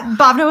 Yeah,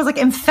 Bhavna was like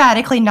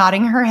emphatically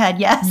nodding her head,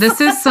 yes.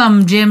 This is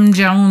some Jim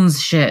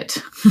Jones shit.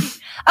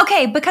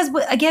 Okay, because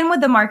again,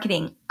 with the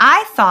marketing,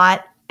 I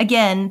thought,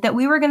 again, that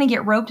we were going to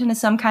get roped into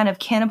some kind of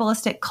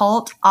cannibalistic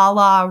cult a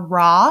la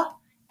Raw.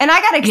 And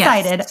I got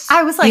excited. Yes.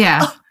 I was like,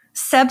 oh,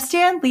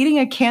 Sebstan leading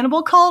a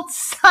cannibal cult?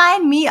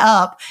 Sign me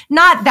up.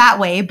 Not that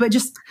way, but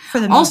just for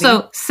the movie.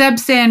 Also,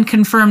 Sebstan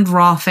confirmed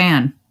Raw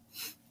fan.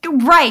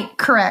 Right,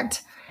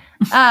 correct.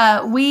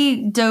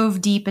 We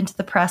dove deep into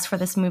the press for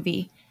this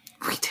movie.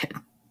 We did.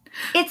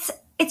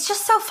 It's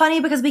just so funny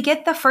because we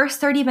get the first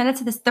 33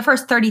 minutes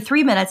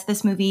of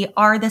this movie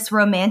are this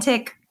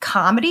romantic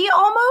comedy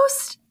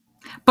almost.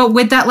 But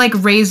with that like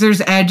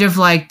razor's edge of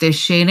like, this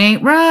shit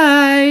ain't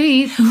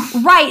right.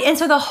 Right. And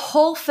so the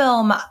whole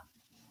film,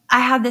 I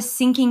had this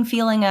sinking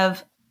feeling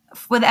of,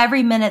 with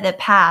every minute that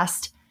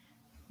passed,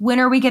 when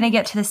are we going to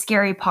get to the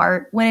scary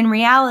part? When in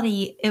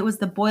reality, it was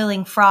the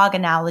boiling frog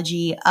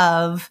analogy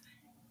of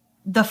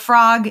the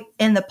frog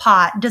in the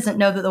pot doesn't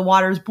know that the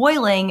water's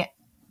boiling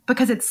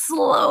because it's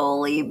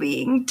slowly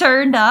being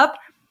turned up.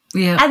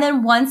 Yeah. And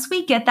then once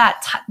we get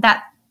that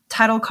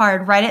title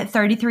card right at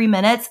 33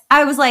 minutes,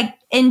 I was like,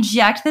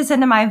 inject this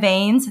into my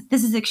veins.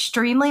 This is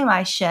extremely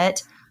my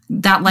shit.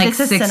 That like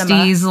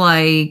 60s,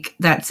 like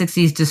that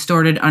 60s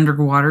distorted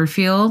underwater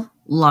feel.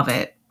 Love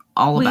it.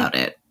 All about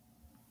it.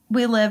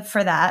 We live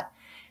for that.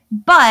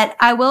 But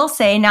I will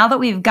say, now that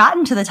we've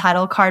gotten to the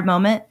title card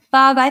moment,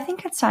 Bob, I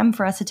think it's time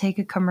for us to take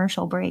a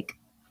commercial break.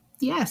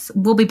 Yes,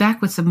 we'll be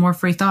back with some more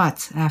free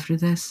thoughts after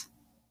this.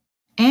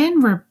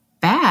 And we're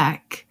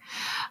back.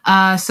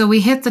 So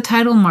we hit the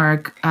title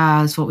mark,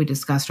 is what we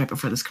discussed right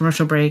before this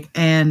commercial break,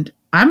 and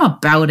I'm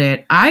about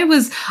it. I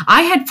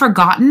had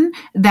forgotten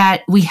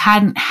that we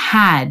hadn't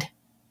had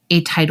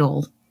a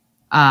title,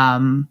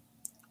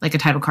 like a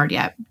title card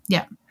yet.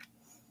 Yeah.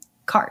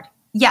 Card.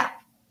 Yeah.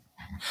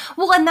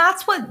 Well, and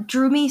that's what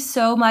drew me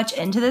so much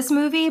into this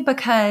movie,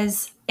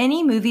 because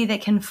any movie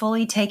that can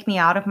fully take me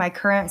out of my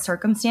current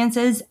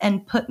circumstances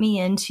and put me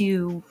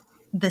into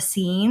the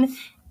scene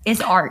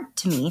is art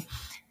to me.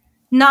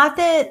 Not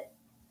that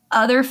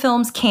other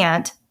films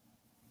can't,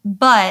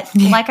 but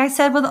like I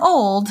said with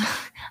Old,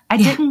 I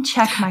didn't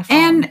check my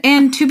phone.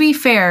 And to be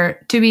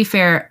fair,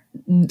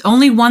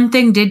 only one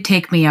thing did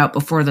take me out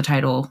before the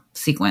title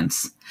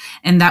sequence.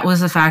 And that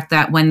was the fact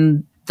that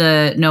when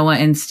the Noah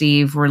and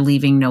Steve were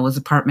leaving Noah's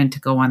apartment to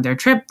go on their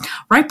trip,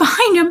 right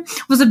behind him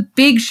was a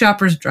big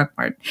Shoppers Drug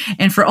Mart.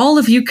 And for all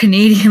of you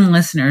Canadian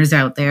listeners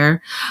out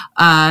there,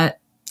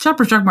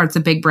 Shoppers Drug Mart's a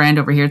big brand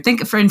over here.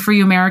 For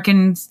you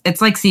Americans, it's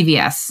like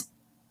CVS.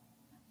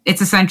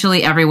 It's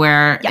essentially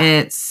everywhere.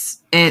 Yeah.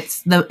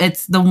 It's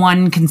the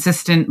one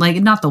consistent, like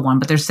not the one,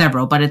 but there's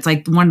several, but it's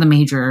like one of the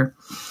major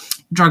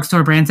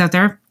drugstore brands out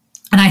there.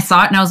 And I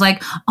saw it and I was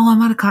like, oh,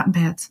 I'm out of cotton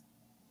pads.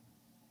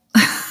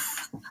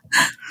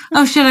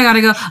 Oh shit, I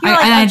gotta go.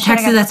 I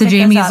texted that to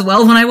Jamie as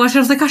well when I watched it.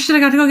 I was like, oh shit, I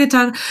gotta go get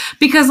done.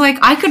 Because like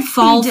I could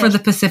fall for the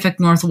Pacific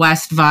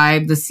Northwest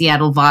vibe, the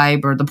Seattle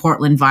vibe, or the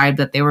Portland vibe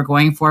that they were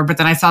going for. But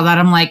then I saw that,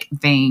 I'm like,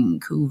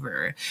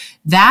 Vancouver.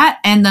 That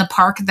and the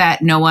park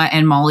that Noah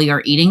and Molly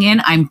are eating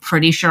in, I'm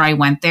pretty sure I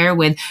went there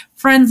with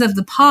friends of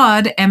the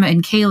pod, Emma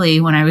and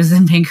Kaylee, when I was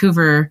in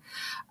Vancouver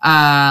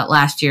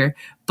last year.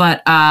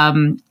 But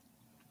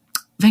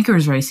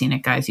Vancouver's very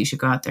scenic, guys. You should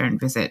go out there and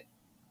visit.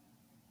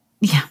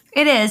 Yeah.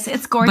 It is.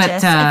 It's gorgeous.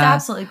 It's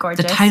absolutely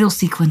gorgeous. The title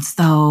sequence,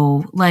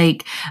 though,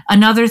 like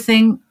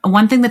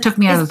one thing that took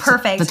me out of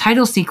the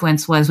title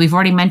sequence was, we've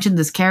already mentioned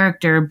this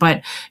character,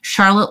 but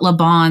Charlotte Le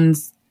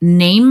Bon's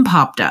name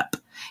popped up.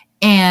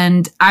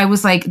 And I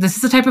was like, this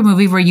is the type of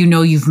movie where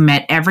you've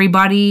met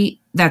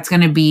everybody that's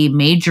going to be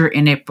major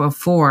in it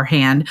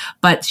beforehand,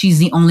 but she's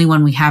the only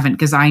one we haven't,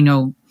 because I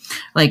know,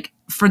 like,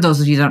 for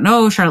those of you who don't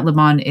know, Charlotte Le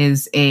Bon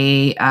is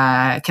a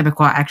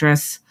Quebecois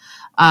actress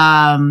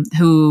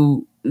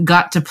who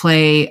got to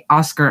play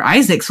Oscar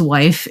Isaac's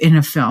wife in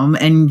a film,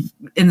 and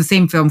in the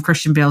same film,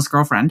 Christian Bale's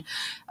girlfriend,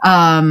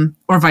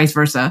 or vice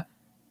versa.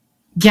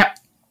 Yep.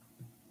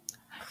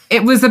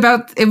 It was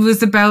about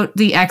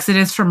the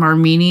exodus from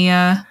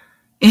Armenia.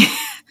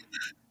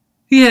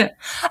 Yeah.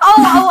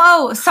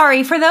 Oh,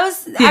 sorry. For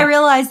those, yeah. I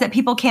realize that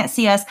people can't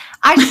see us.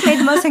 I just made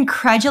the most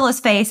incredulous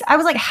face. I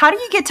was like, how do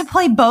you get to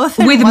play both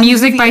in with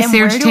music by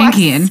Serge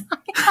Tankian?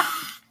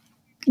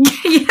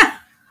 Yeah.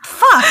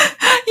 Fuck.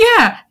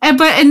 Yeah.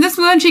 But in this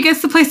one, she gets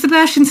to play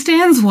Sebastian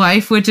Stan's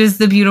wife, which is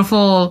the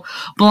beautiful,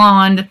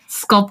 blonde,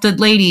 sculpted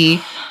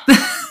lady.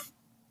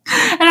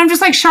 And I'm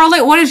just like,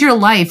 Charlotte, what is your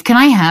life? Can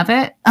I have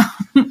it?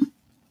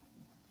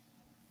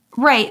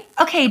 Right.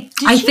 Okay.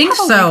 Did she have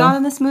a wig on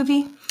in this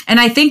movie? And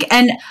I think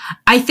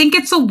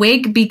it's a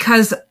wig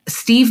because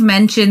Steve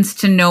mentions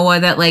to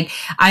Noah that, like,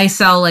 I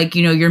sell, like,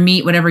 your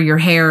meat, whatever, your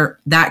hair,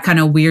 that kind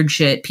of weird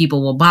shit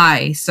people will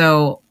buy.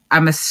 So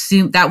I'm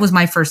assuming that was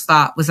my first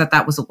thought, was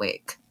that was a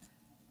wig.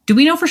 Do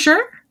we know for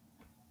sure?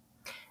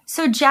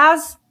 So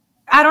Jazz,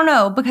 I don't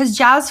know, because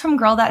Jazz from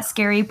Girl That's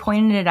Scary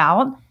pointed it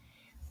out.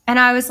 And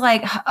I was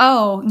like,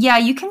 oh, yeah,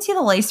 you can see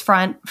the lace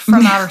front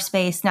from outer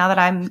space now that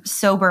I'm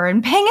sober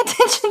and paying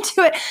attention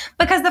to it.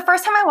 Because the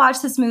first time I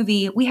watched this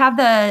movie, we have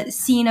the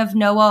scene of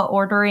Noah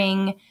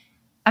ordering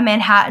a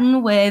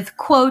Manhattan with,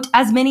 quote,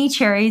 as many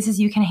cherries as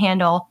you can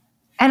handle.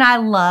 And I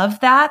love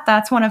that.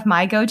 That's one of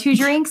my go-to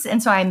drinks.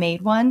 And so I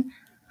made one.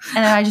 And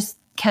then I just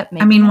kept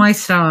making them. Why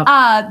stop?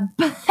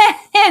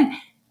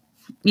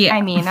 Yeah.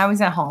 I mean, I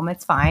was at home.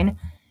 It's fine.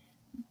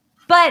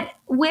 But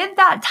with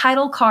that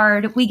title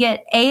card, we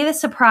get A, the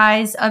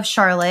surprise of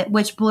Charlotte,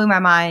 which blew my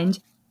mind,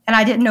 and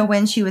I didn't know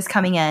when she was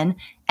coming in.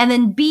 And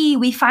then B,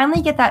 we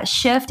finally get that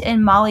shift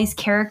in Molly's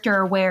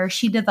character where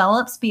she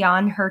develops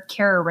beyond her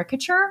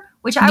caricature,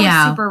 which I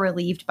was super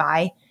relieved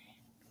by.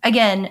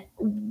 Again,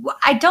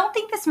 I don't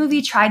think this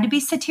movie tried to be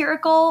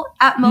satirical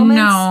at moments.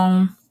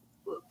 No.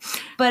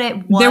 But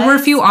it was. There were a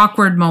few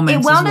awkward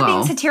moments. It wound up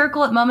being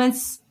satirical at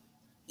moments.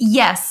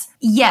 Yes.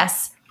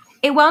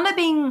 It wound up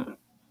being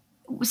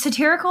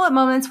satirical at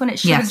moments when it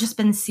should have just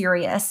been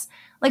serious.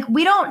 Like,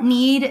 we don't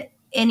need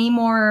any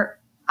more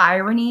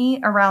irony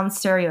around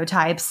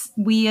stereotypes.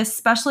 We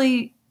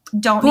especially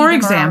don't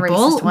need them around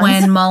racist ones.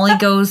 When Molly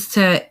goes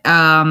to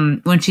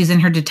when she's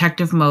in her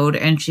detective mode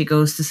and she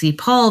goes to see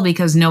Paul,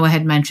 because Noah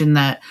had mentioned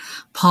that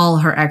Paul,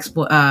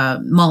 her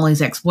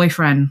Molly's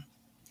ex-boyfriend,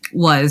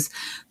 was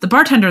the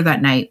bartender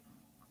that night.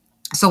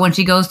 So when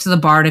she goes to the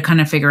bar to kind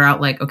of figure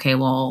out, like, okay,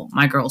 well,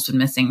 my girl's been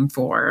missing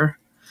for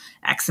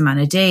X amount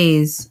of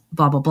days,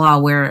 blah, blah, blah,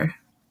 where...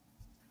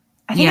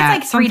 I think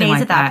it's like 3 days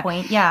like at that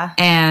point, yeah.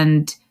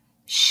 And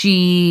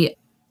she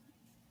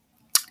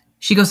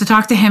goes to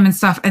talk to him and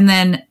stuff, and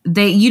then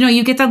they,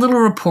 you get that little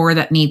rapport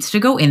that needs to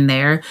go in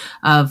there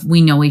of, we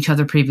know each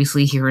other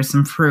previously, here is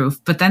some proof.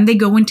 But then they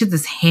go into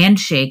this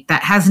handshake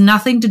that has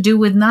nothing to do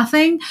with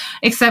nothing,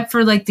 except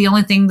for, like, the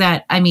only thing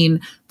that, I mean,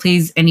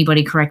 please,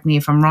 anybody correct me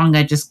if I'm wrong,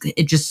 it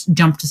just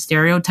jumped to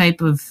stereotype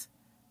of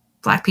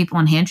Black people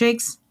on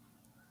handshakes.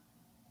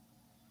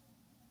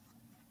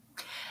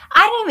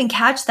 I didn't even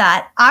catch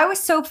that. I was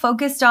so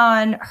focused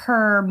on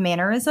her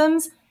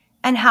mannerisms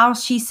and how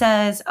she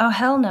says, oh,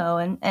 hell no,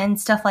 and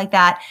stuff like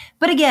that.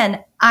 But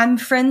again, I'm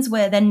friends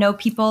with and know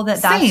people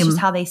that's just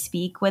how they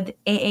speak with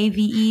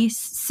AAVE.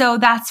 So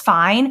that's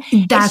fine.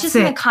 It's just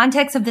in the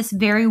context of this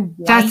very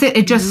white That's it.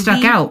 It just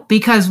stuck out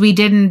because we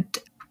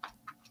didn't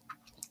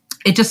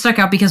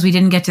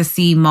get to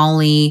see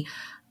Molly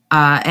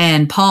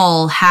and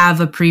Paul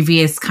have a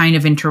previous kind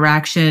of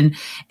interaction,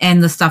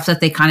 and the stuff that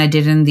they kind of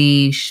did in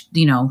the,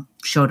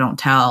 show don't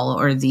tell,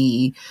 or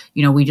the,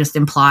 we just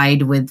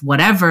implied with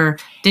whatever,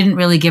 didn't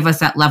really give us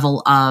that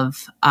level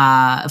of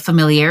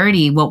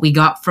familiarity. What we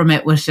got from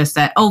it was just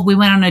that, oh, we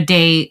went on a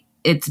date,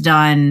 it's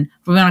done.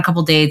 We went on a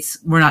couple dates.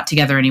 We're not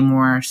together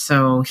anymore.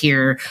 So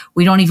here,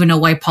 we don't even know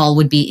why Paul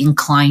would be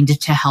inclined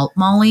to help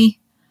Molly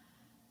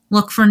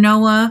look for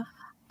Noah.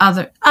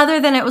 Other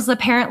than it was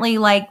apparently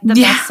like the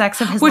best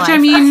sex of his life. Which, I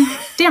mean,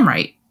 damn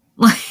right.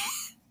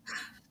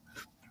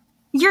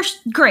 You're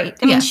great.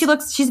 I mean,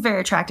 she's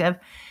very attractive.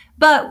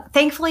 But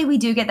thankfully, we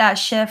do get that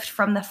shift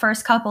from the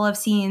first couple of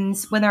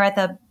scenes when they're at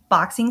the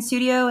boxing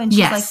studio. And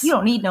she's like, you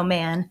don't need no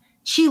man.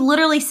 She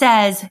literally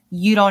says,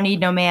 you don't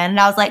need no man. And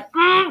I was like,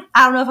 I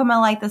don't know if I'm going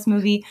to like this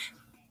movie.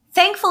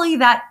 Thankfully,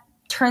 that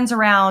turns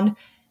around.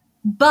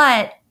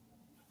 But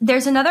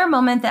there's another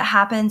moment that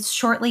happens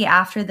shortly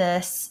after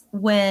this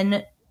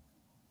when...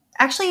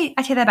 Actually,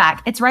 I take that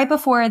back. It's right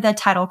before the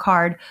title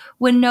card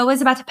when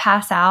Noah's about to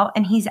pass out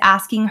and he's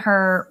asking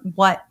her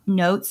what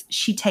notes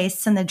she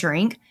tastes in the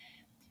drink.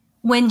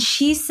 When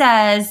she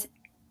says,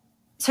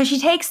 so she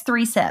takes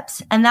 3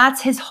 sips and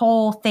that's his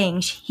whole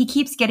thing. He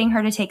keeps getting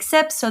her to take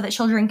sips so that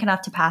she'll drink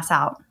enough to pass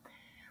out.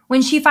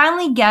 When she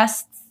finally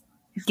guesses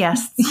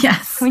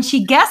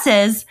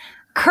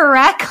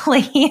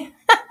correctly,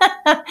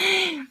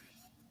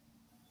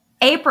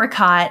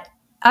 apricot,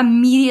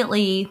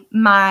 immediately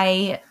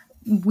my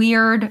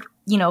weird,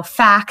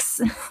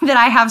 facts that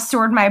I have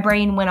stored in my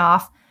brain went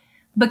off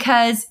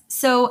because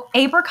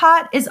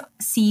apricot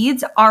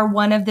seeds are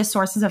one of the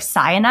sources of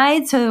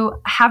cyanide.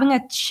 So having a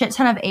shit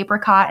ton of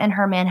apricot in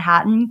her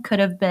Manhattan could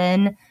have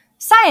been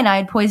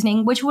cyanide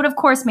poisoning, which would of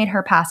course made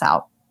her pass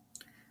out.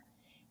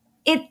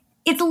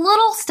 It's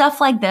little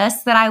stuff like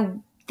this that I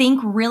think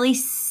really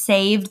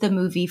saved the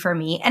movie for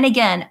me. And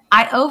again,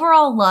 I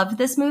overall loved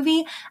this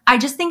movie. I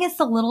just think it's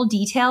the little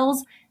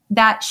details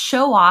that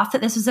show off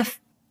that this was a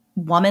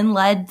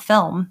woman-led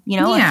film, a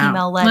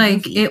female-led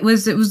movie. It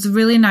was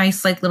really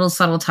nice, like little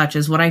subtle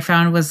touches. What I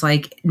found was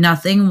like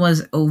nothing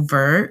was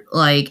overt.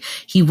 Like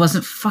he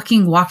wasn't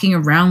fucking walking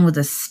around with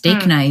a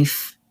steak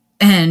knife,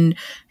 and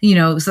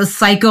the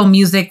psycho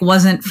music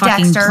wasn't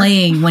fucking Dexter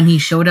playing when he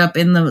showed up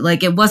in the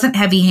it wasn't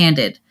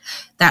heavy-handed.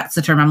 That's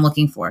the term I'm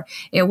looking for.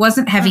 It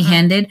wasn't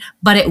heavy-handed,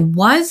 but it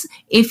was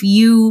if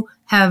you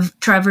have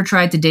ever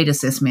tried to date a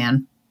cis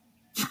man.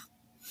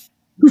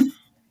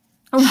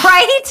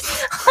 Right?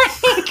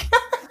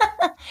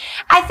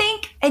 I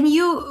think, and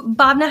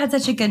Bhavna had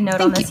such a good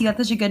note on this. You had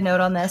such a good note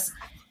on this,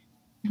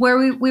 where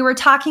we were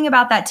talking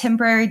about that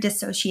temporary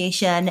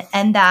dissociation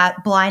and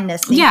that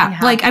blindness.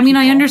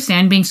 I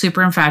understand being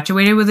super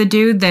infatuated with a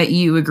dude that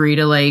you agree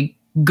to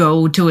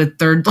go to a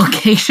third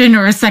location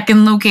or a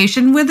second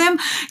location with him.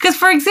 Because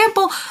for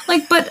example,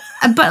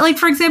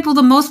 for example,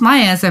 the most my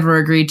ass ever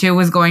agreed to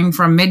was going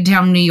from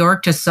Midtown New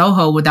York to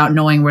Soho without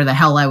knowing where the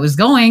hell I was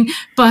going.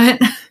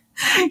 But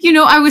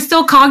I was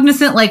still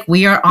cognizant,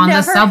 we are on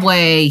the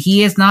subway.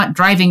 He is not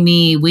driving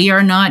me. We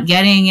are not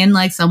getting in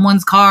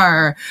someone's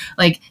car.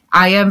 I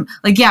am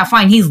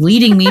fine. He's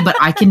leading me, but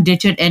I can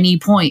ditch at any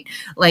point.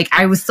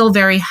 I was still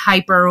very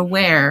hyper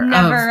aware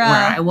of where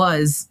I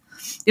was.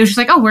 It was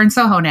just we're in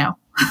Soho now.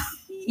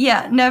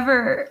 Yeah.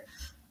 Never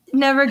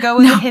go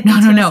with a hippie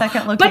to a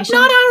second location. But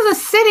not out of the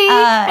city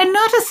and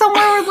not to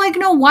somewhere with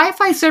no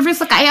Wi-Fi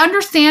service. I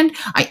understand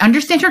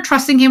her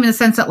trusting him in the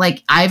sense that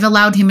I've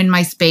allowed him in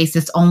my space.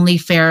 It's only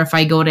fair if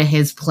I go to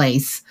his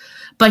place.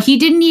 But he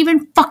didn't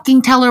even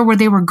fucking tell her where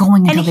they were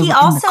going until they were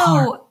in the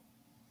car.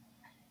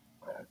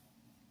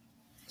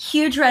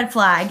 Huge red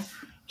flag.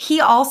 He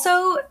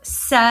also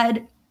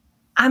said,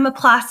 I'm a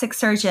plastic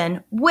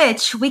surgeon,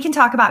 which we can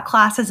talk about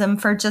classism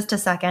for just a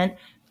second.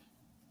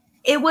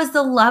 It was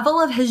the level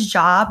of his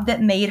job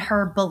that made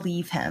her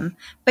believe him.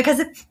 Because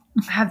I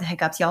have the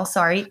hiccups, y'all.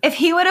 Sorry. If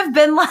he would have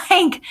been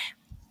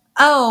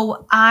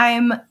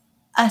I'm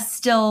a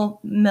steel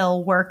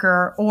mill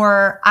worker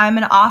or I'm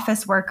an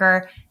office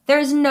worker,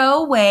 there's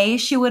no way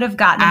she would have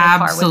gotten in the car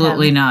with him.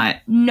 Absolutely not.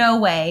 No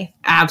way.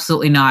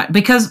 Absolutely not.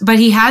 But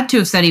he had to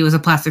have said he was a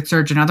plastic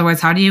surgeon.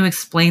 Otherwise, how do you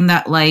explain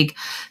that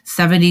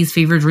 70s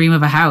fever dream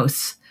of a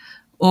house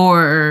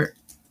or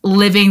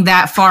living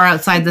that far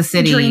outside the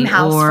city? Dream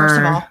house, first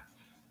of all.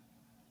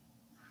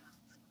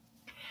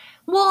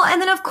 Well,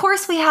 and then of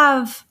course we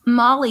have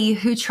Molly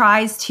who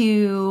tries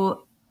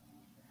to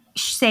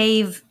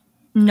save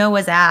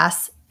Noah's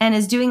ass and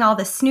is doing all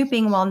this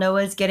snooping while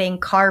Noah's getting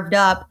carved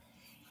up.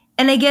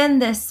 And again,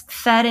 this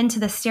fed into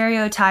the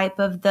stereotype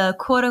of the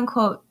quote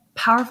unquote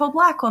powerful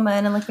Black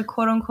woman and the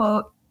quote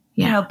unquote,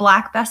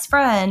 Black best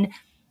friend.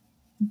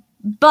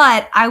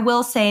 But I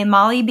will say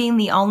Molly being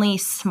the only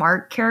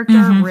smart character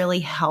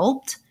really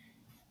helped.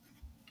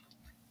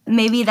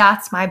 Maybe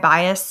that's my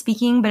bias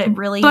speaking, but it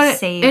really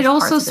saved. It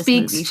also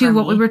speaks to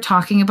what we were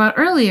talking about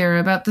earlier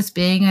about this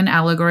being an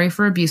allegory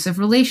for abusive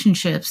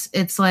relationships.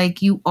 It's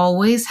you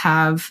always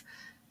have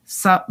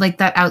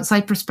that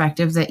outside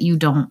perspective that you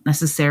don't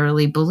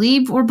necessarily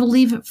believe or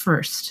believe at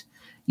first.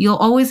 You'll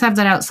always have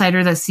that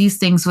outsider that sees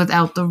things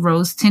without the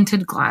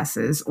rose-tinted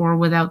glasses or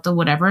without the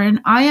whatever. And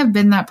I have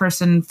been that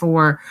person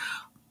for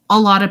a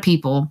lot of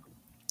people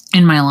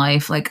in my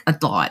life, a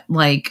lot,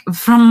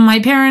 from my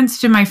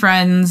parents to my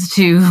friends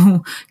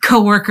to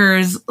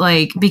coworkers,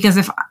 because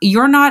if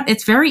you're not,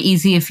 it's very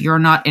easy if you're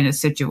not in a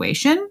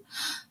situation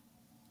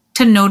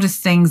to notice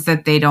things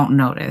that they don't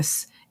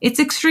notice. It's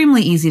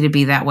extremely easy to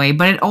be that way,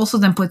 but it also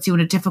then puts you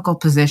in a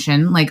difficult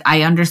position. Like,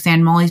 I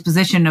understand Molly's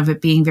position of it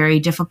being very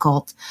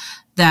difficult,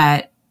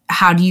 that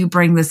how do you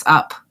bring this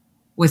up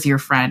with your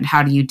friend?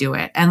 How do you do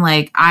it? And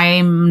like,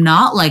 I'm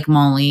not like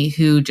Molly,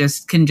 who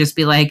can just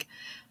be like,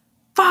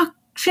 fuck,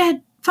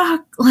 shit,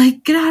 fuck,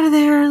 like, get out of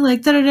there,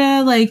 like,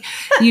 da-da-da, like,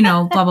 you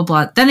know, blah, blah,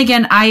 blah. Then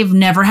again, I've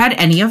never had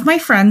any of my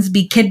friends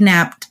be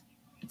kidnapped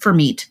for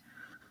meat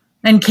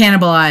and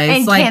cannibalized.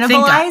 And like, cannibalized?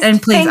 Thank God.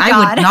 And please, Thank I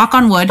God. would knock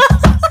on wood.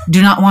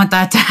 Do not want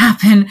that to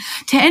happen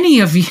to any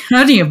of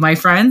my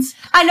friends.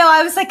 I know.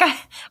 I was like,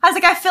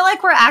 I feel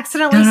like we're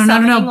accidentally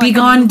No. Be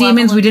gone,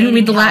 demons. We didn't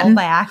read the Latin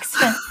by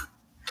accident.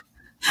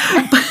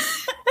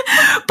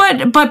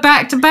 but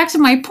back to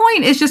my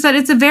point, it's just that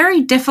it's a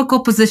very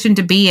difficult position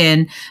to be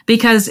in,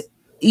 because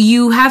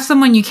you have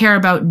someone you care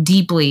about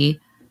deeply,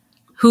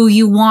 who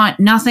you want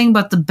nothing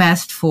but the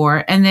best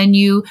for, and then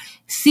you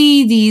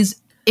see these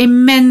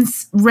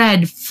immense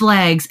red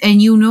flags,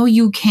 and you know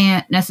you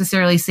can't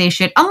necessarily say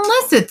shit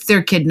unless it's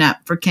they're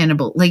kidnapped for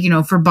cannibal, like, you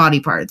know, for body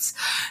parts.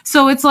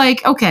 So it's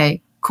like,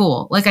 okay,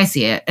 cool, like, I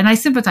see it and I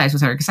sympathize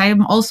with her, because I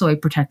am also a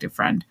protective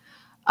friend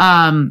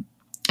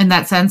in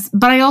that sense.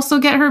 But I also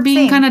get her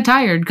being kind of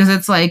tired, because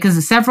it's like, because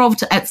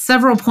at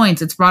several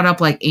points it's brought up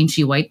like, ain't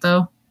she white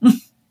though?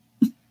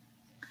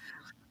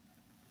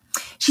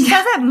 She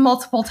says it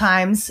multiple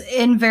times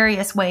in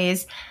various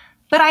ways,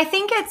 but I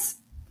think it's,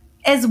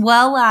 as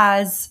well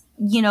as,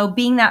 you know,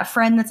 being that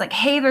friend that's like,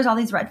 hey, there's all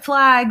these red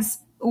flags,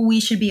 we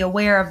should be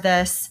aware of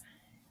this.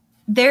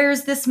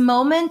 There's this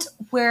moment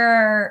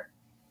where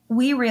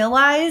we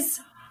realize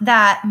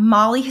that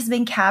Molly has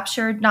been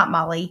captured. Not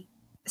Molly,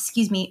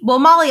 excuse me. Well,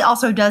 Molly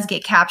also does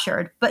get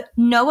captured, but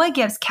Noah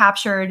gets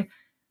captured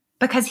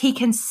because he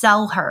can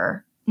sell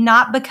her,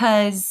 not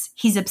because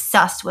he's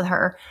obsessed with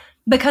her.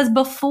 Because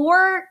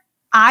before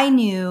I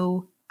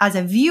knew as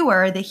a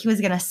viewer that he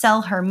was going to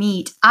sell her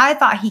meat, I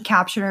thought he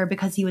captured her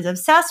because he was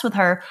obsessed with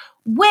her,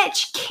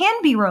 which can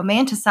be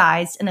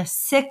romanticized in a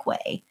sick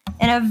way,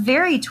 in a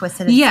very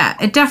twisted Yeah,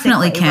 it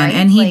definitely way, can. right?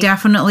 And he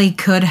definitely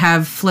could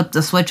have flipped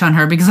the switch on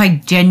her, because I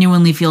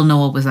genuinely feel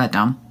Noah was that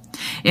dumb.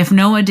 If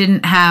Noah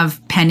didn't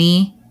have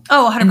Penny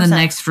 100%. in the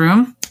next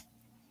room,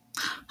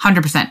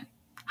 100%.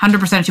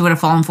 100% she would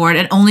have fallen for it.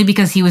 And only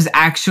because he was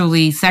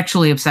actually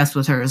sexually obsessed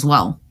with her as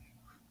well,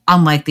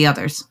 unlike the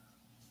others.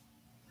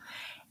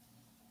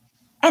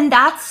 And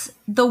that's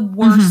the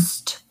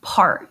worst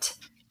part.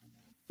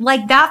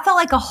 Like, that felt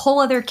like a whole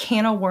other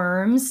can of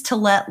worms to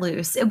let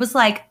loose. It was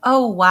like,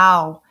 oh,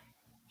 wow,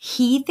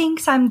 he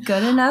thinks I'm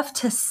good enough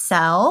to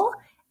sell?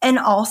 And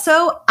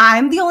also,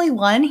 I'm the only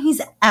one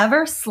he's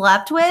ever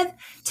slept with?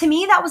 To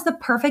me, that was the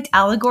perfect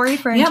allegory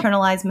for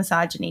internalized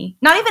misogyny.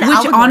 Not even Which,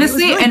 allegory.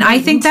 honestly, really and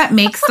blatant. I think that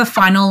makes the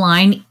final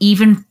line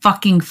even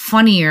fucking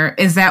funnier,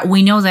 is that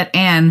we know that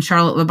Anne,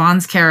 Charlotte Le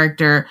Bon's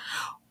character,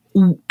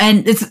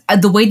 and it's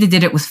the way they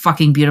did it was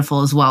fucking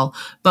beautiful as well.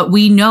 But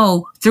we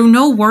know through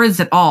no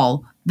words at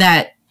all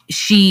that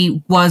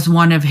she was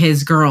one of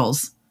his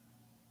girls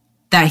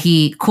that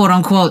he quote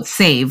unquote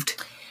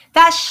saved.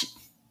 That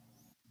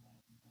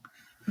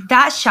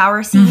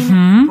shower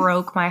scene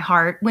broke my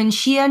heart when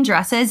she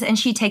undresses and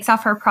she takes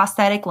off her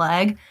prosthetic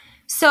leg.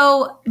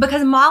 So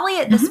because Molly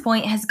at this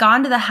point has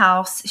gone to the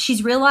house,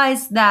 she's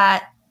realized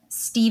that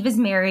Steve is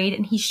married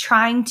and he's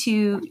trying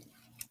to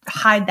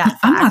hide that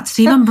fact. I'm not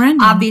Steve, I'm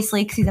Brendan.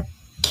 Obviously, because he's a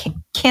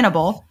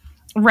cannibal.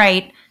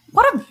 Right.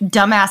 What a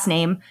dumbass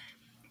name.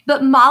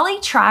 But Molly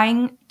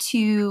trying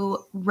to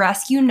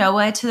rescue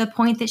Noah to the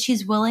point that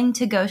she's willing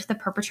to go to the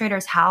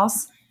perpetrator's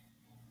house.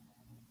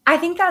 I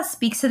think that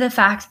speaks to the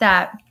fact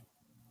that,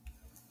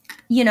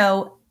 you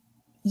know,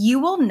 you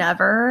will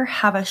never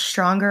have a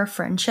stronger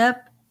friendship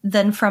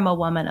than from a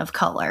woman of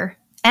color.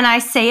 And I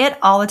say it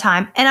all the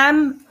time. And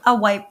I'm a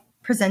white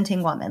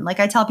presenting woman. Like,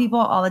 I tell people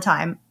all the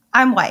time,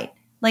 I'm white.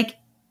 Like,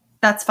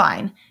 that's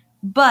fine.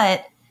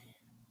 But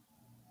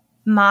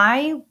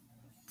my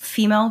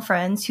female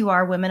friends who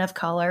are women of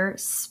color,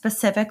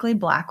 specifically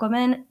Black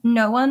women,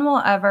 no one will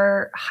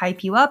ever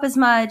hype you up as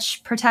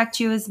much,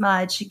 protect you as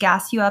much,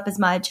 gas you up as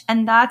much.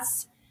 And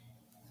that's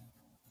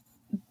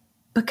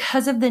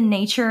because of the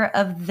nature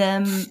of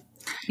them,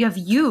 of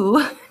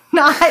you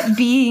not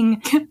being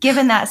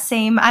given that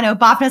same, I know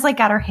Bhavna's like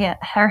got her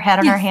head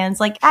on her hands,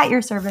 like at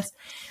your service.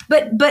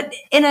 But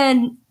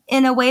in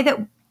a way that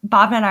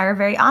Bhavna and I are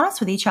very honest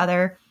with each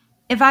other.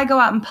 If I go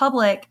out in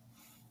public,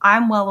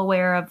 I'm well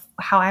aware of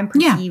how I'm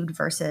perceived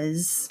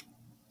versus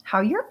how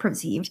you're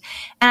perceived.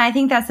 And I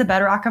think that's the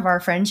bedrock of our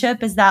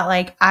friendship, is that,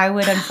 like, I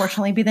would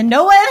unfortunately be the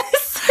Noah in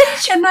this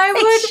situation. And I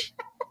would.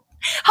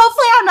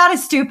 Hopefully I'm not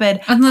as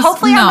stupid. I'm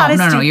not as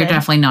stupid. No, you're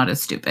definitely not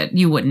as stupid.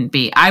 You wouldn't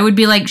be. I would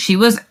be like, she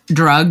was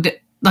drugged.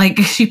 Like,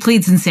 she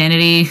pleads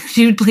insanity.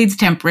 She pleads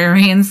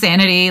temporary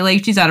insanity.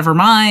 Like, she's out of her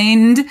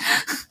mind.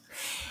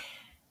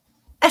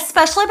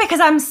 Especially because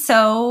I'm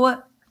so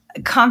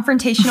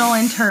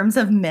confrontational in terms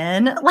of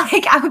men.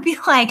 Like, I would be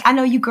like, I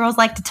know you girls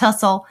like to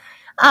tussle.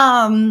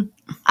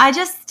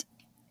 It's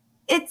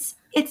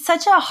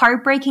such a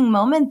heartbreaking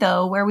moment,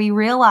 though, where we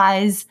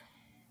realize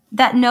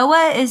that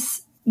Noah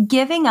is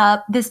giving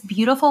up this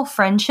beautiful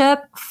friendship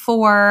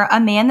for a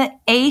man that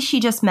A, she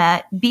just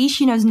met, B,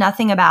 she knows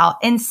nothing about,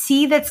 and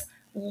C, that's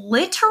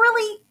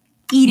literally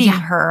eating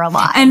her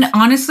alive. And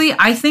honestly,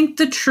 I think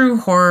the true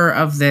horror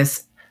of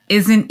this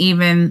isn't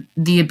even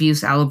the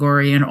abuse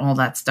allegory and all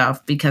that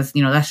stuff, because,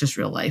 you know, that's just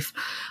real life.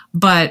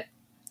 But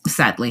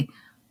sadly,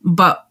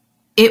 but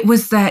it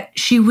was that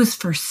she was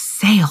for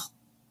sale.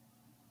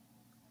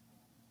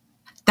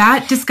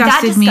 That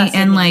disgusted me.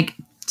 And like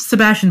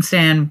Sebastian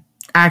Stan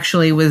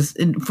actually was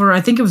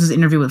I think it was his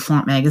interview with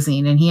Flaunt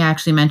magazine. And he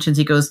actually mentions,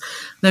 he goes,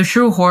 the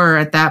true horror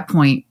at that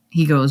point,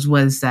 he goes,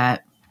 was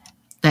that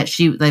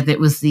she, like, it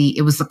was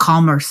the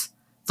commerce,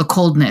 the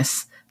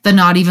coldness, the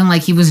not even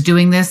like he was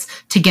doing this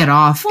to get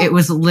off. It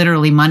was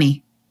literally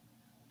money.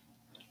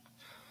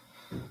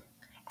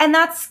 And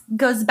that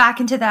goes back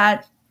into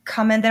that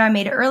comment that I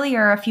made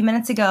earlier a few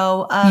minutes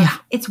ago.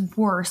 It's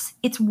worse.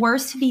 It's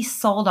worse to be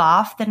sold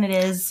off than it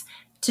is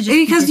to just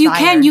because you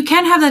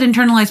can have that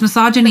internalized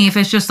misogyny if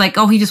it's just like,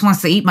 oh, he just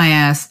wants to eat my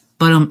ass,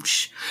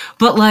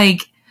 but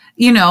like,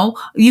 you know,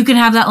 you can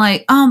have that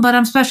like, oh, but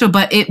I'm special,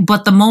 but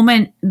the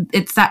moment,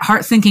 it's that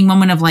heart sinking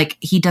moment of like,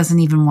 he doesn't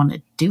even want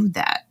to do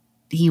that.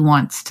 He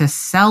wants to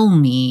sell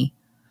me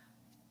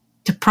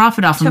to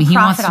profit off of me. He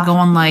wants to go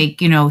on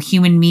like, you know,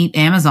 human meat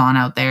Amazon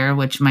out there,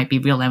 which might be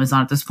real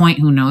Amazon at this point.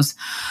 Who knows?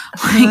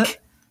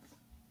 Like,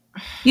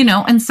 you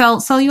know, and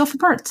sell you off for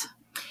parts.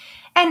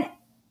 And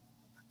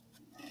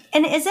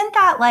isn't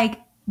that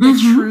like the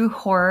true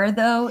horror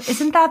though?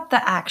 Isn't that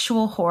the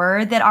actual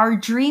horror, that our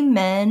dream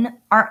men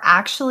are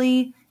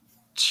actually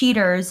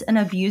cheaters and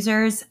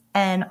abusers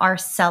and are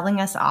selling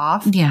us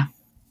off? Yeah.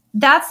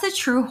 That's the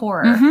true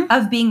horror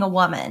of being a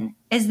woman,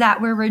 is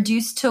that we're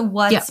reduced to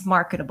what's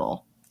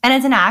marketable. And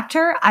as an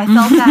actor, I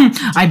felt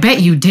that. I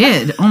bet you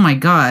did. Oh my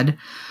God.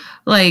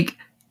 Like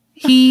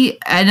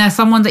and as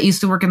someone that used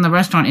to work in the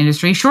restaurant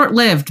industry,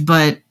 short-lived,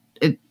 but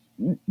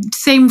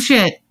same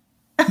shit.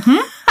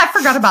 I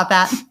forgot about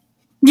that.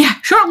 Yeah,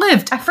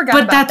 short-lived. I forgot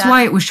but about that's that.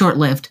 why it was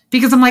short-lived,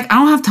 because I'm like, I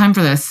don't have time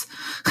for this.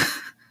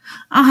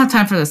 I don't have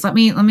time for this. Let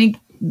me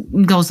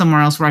go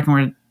somewhere else where I can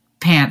wear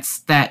pants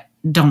that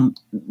don't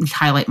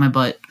highlight my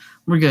butt.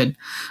 We're good.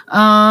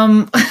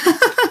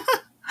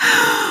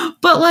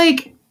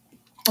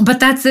 But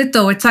that's it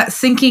though. It's that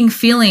sinking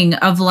feeling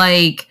of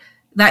like,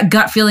 that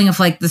gut feeling of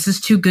like, this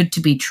is too good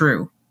to be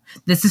true.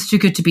 This is too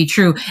good to be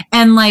true.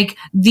 And like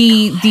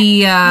the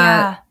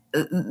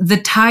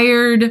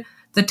tired,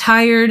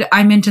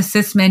 I'm into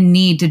cis men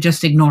need to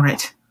just ignore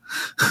it.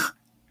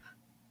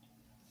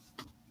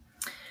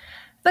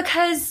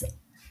 Because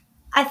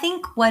I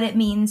think what it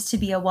means to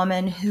be a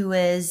woman who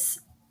is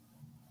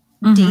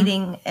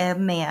dating a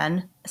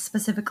man,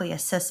 specifically a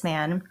cis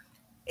man,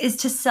 is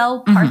to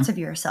sell parts of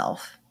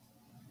yourself.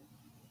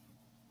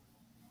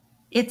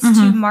 It's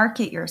to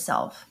market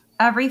yourself.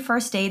 Every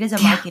first date is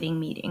a marketing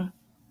meeting.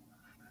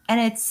 And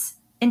it's,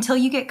 until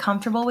you get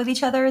comfortable with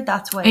each other,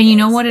 that's what it is. And you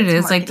know what it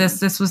is? Marketing. Like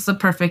this was the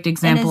perfect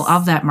example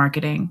of that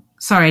marketing.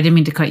 Sorry, I didn't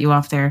mean to cut you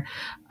off there.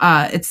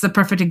 It's the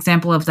perfect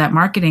example of that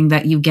marketing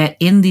that you get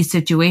in these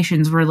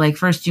situations where like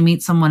first you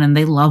meet someone and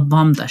they love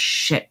bomb the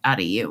shit out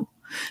of you.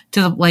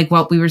 To like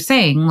what we were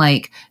saying,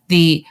 like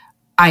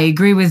I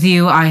agree with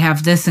you, I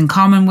have this in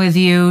common with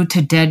you,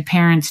 to dead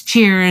parents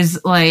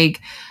cheers,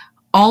 like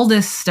all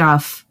this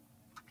stuff,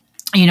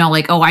 you know,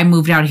 like, oh, I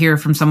moved out here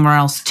from somewhere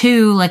else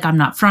too, like I'm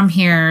not from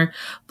here,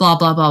 blah,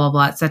 blah, blah, blah,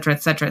 blah, et cetera,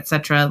 et cetera, et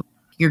cetera.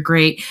 You're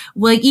great.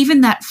 Like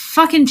even that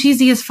fucking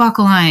cheesy as fuck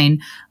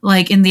line,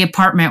 like in the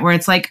apartment where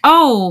it's like,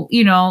 oh,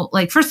 you know,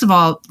 like first of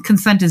all,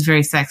 consent is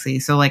very sexy.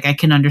 So like I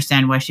can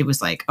understand why she was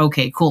like,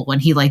 okay, cool. When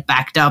he like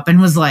backed up and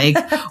was like,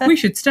 we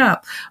should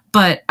stop.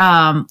 But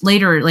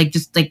later, like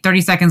just like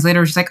 30 seconds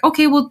later, she's like,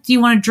 okay, well, do you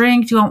want a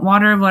drink? Do you want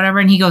water? Whatever.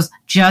 And he goes,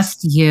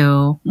 just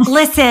you.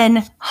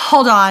 Listen,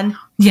 hold on.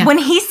 Yeah. When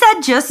he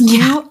said just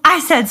you, I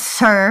said,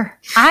 sir,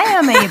 I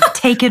am a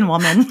taken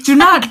woman. Do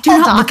not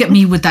look at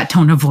me with that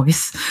tone of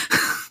voice.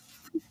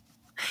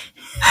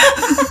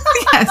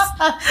 Yes.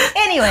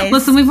 Anyways.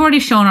 Listen, we've already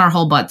shown our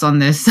whole butts on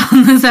this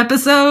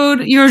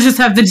episode. You just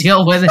have to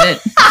deal with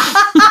it.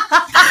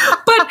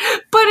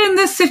 But in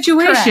this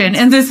situation,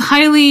 in this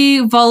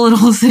highly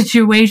volatile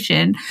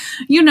situation,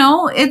 you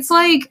know, it's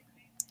like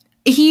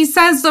he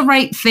says the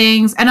right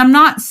things. And I'm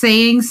not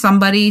saying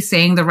somebody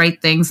saying the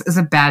right things is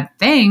a bad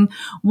thing.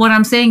 What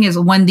I'm saying is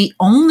when the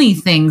only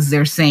things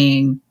they're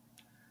saying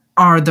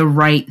are the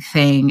right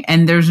thing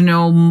and there's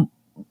no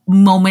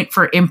moment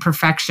for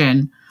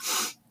imperfection,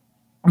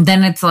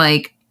 then it's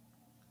like,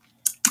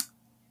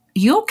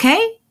 you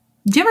okay?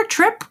 Do you ever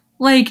trip?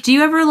 Like, do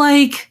you ever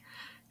like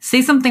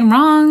say something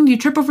wrong? Do you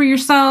trip over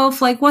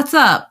yourself? Like, what's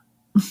up?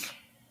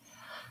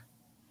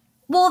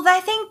 Well, I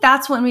think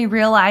that's when we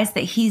realize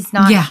that he's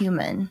not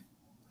human.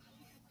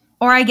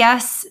 Or I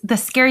guess the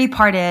scary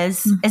part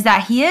is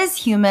that he is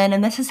human,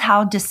 and this is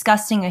how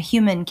disgusting a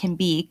human can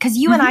be. Because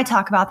you and I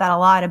talk about that a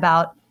lot,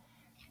 about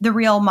the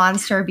real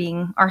monster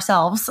being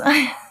ourselves.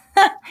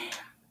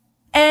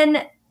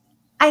 And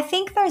I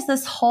think there's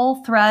this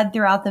whole thread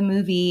throughout the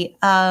movie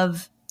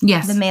of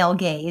the male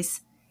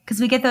gaze. because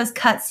we get those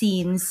cut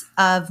scenes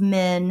of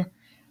men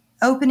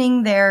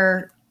opening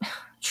their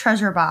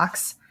treasure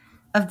box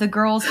of the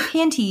girl's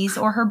panties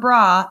or her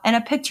bra and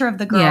a picture of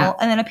the girl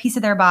and then a piece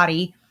of their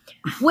body,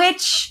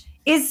 which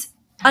is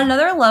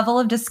another level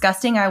of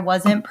disgusting I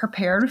wasn't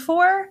prepared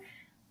for.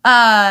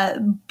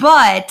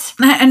 But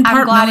and I'm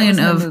part glad million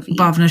it was in of the movie.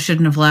 Bhavna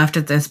shouldn't have laughed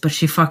at this, but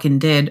she fucking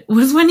did,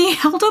 was when he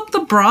held up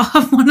the bra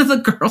of one of the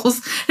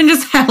girls and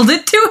just held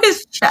it to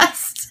his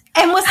chest.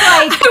 And was like,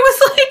 I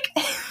was like,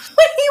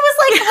 when he was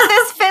like, will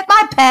this fit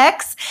my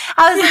pecs?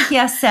 I was like,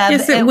 yes, Seb.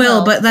 yes, it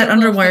will, but that It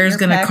will underwire fit is your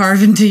going to pecs,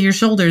 carve into your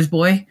shoulders,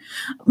 boy.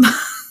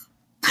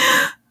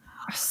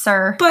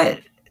 sir. But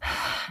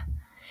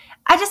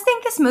I just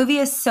think this movie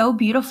is so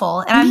beautiful,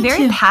 and I'm very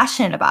too.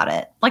 passionate about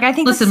it. Like, I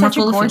think listen, it's we're such a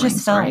full of gorgeous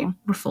feelings, film. right?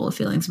 We're full of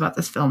feelings about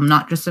this film,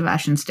 not just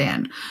Sebastian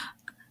Stan.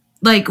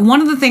 Like,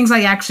 one of the things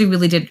I actually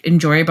really did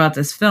enjoy about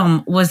this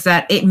film was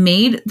that it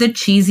made the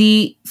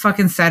cheesy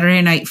fucking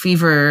Saturday Night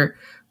Fever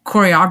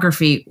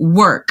choreography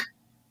work.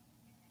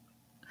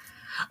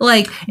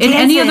 Like, in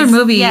any other Dances,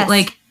 movie, yes.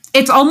 like,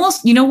 it's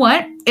almost, you know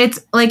what? It's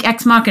like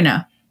Ex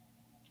Machina.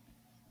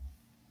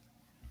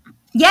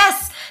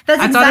 Yes, that's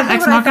I exactly thought of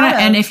Ex what I Machina, thought of.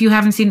 and if you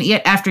haven't seen it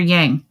yet, After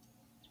Yang.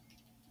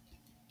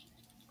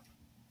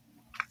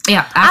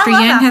 Yeah, After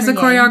love Yang has a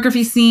After Yang.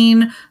 choreography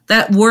scene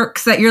that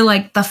works, that you're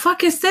like, the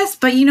fuck is this?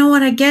 But you know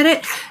what? I get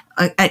it.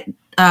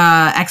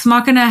 Ex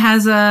Machina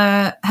has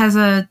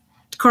a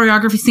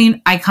choreography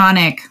scene.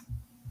 Iconic.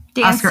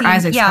 Dancing, Oscar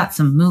Isaac's yeah. got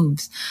some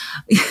moves.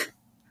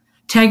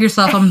 Tag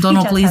yourself. I'm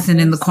Donald does have Gleason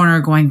in the moves.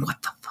 corner going,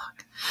 what the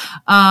fuck?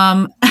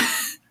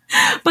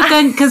 But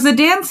then, because the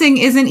dancing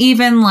isn't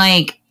even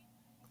like,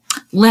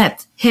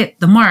 let's hit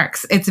the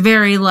marks. It's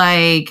very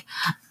like,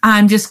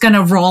 I'm just going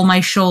to roll my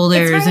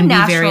shoulders very and be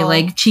very natural.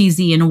 like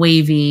cheesy and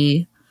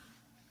wavy.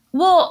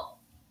 Well,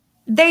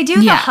 they do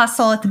the Yeah.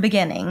 hustle at the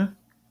beginning,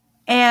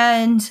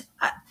 and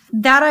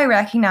that I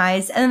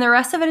recognize. And then the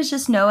rest of it is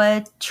just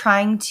Noah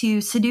trying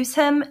to seduce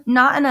him,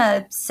 not in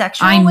a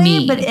sexual I way,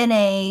 mean. but in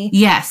a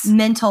Yes.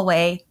 mental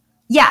way.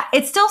 Yeah,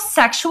 it's still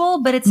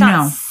sexual, but it's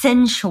not No.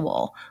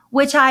 sensual,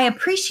 which I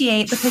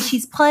appreciate because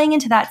she's playing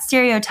into that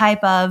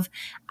stereotype of,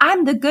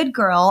 I'm the good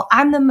girl,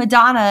 I'm the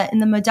Madonna in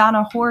the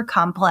Madonna horror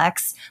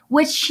complex,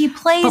 which she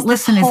plays. But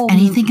listen, this is whole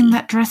anything in movie.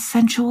 that dress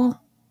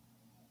sensual?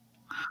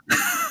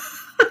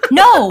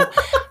 No,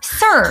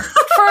 sir.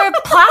 For a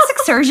plastic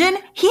surgeon,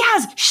 he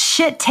has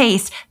shit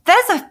taste.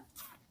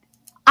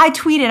 I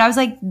tweeted, I was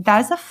like,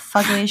 that is the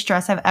fuggliest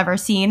dress I've ever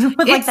seen with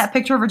like It's- that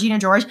picture of Regina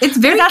George. It's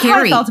very That's how I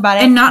Carrie, felt about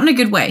it. and not in a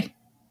good way.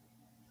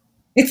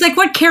 It's like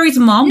what Carrie's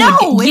mom No,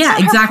 would it's Yeah, not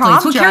her exactly.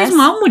 It's prom what Carrie's dress.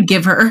 mom would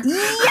give her.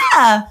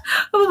 Yeah,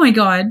 Oh my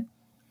God.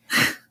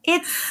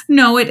 it's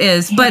No, it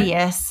is. But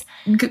hideous.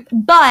 g-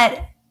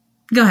 But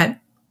go ahead.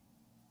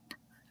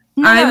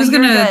 no, I was you're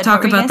going to good.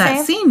 talk What were you about gonna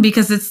that say? scene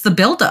because it's the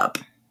buildup.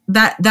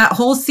 That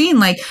whole scene,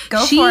 like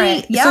Go for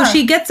it. Yeah. So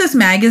she gets this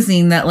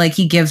magazine that like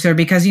he gives her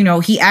because, you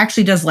know, he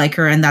actually does like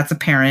her, and that's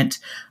apparent.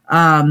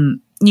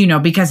 You know,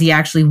 because he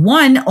actually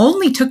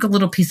only took a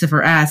little piece of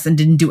her ass and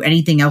didn't do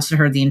anything else to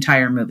her the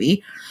entire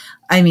movie.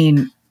 I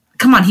mean,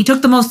 come on, he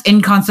took the most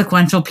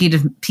inconsequential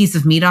piece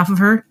of meat off of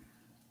her.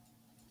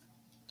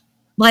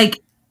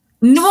 Like,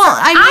 no,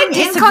 I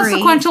mean, disagree.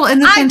 inconsequential in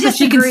the I sense that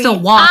she can disagree. still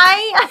walk.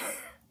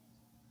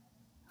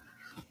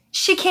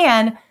 She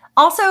can.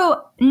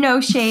 Also,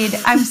 no shade.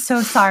 I'm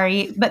so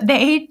sorry, but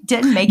they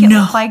didn't make it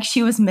No. look like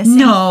she was missing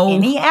No.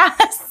 any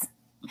ass.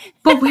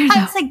 But where I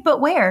the was like, but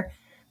where?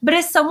 But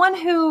as someone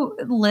who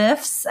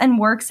lifts and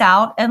works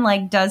out and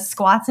like does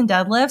squats and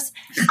deadlifts,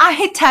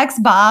 I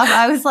text Bob.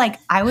 I was like,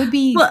 I would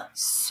be Look,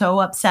 so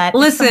upset. if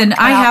Listen, someone cut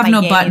I out have my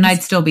no butt and gains.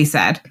 I'd still be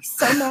sad.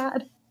 so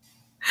mad.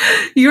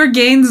 Your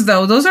gains,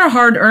 though, those are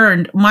hard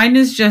earned. Mine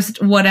is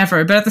just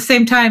whatever. But at the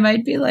same time,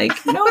 I'd be like,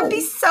 I no. would be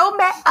so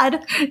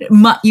mad.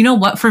 You know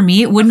what? For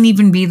me, it wouldn't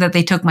even be that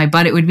they took my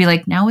butt. It would be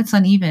like, now it's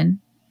uneven.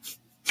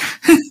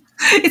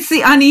 It's the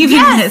unevenness.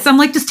 Yes. I'm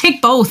like, just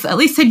take both. At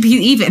least it'd be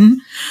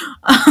even.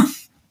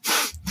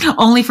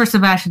 Only for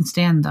Sebastian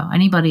Stan, though.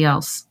 Anybody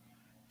else?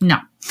 No.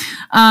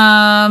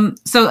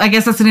 So I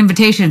guess that's an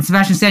invitation.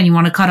 Sebastian Stan, you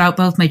want to cut out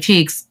both my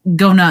cheeks?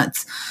 Go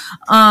nuts.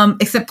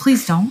 Except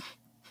please don't.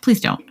 Please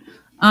don't.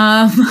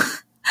 Now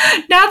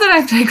that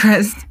I've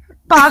digressed,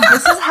 Bob,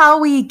 this is how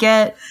we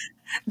get.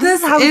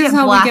 This is how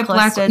we get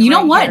blacklisted. You know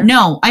right what? here.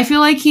 No, I feel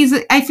like he's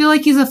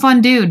a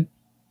fun dude.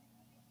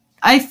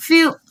 I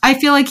feel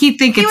like he'd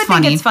think He it's would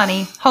funny. think it's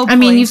funny. Hopefully. I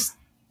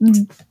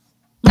mean,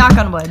 knock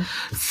on wood.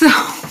 so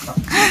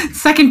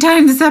second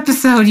time this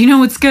episode, you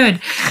know it's good.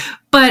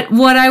 But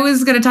what I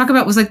was going to talk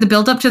about was like the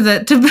build up to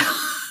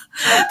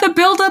the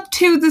build up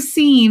to the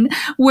scene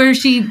where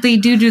they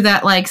do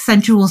that like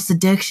sensual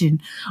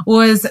seduction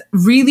was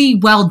really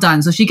well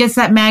done. So she gets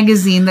that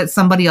magazine that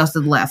somebody else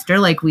had left her,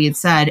 like we had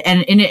said,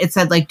 and in it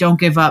said like, "Don't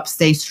give up,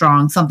 stay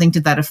strong," something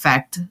to that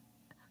effect.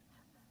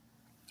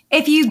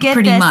 If you get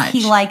Pretty this, much.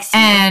 he likes you.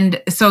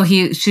 And so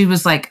she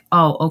was like,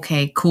 oh,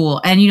 okay, cool.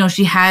 And, you know,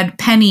 she had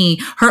Penny,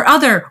 her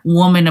other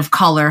woman of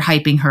color,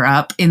 hyping her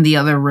up in the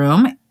other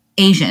room,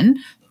 Asian,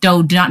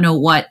 do not know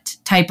what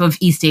type of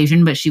East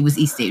Asian, but she was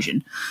East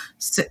Asian.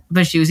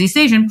 But she was East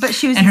Asian.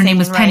 And her name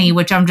was Penny,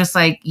 which I'm just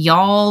like,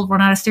 y'all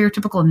run out of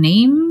stereotypical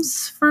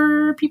names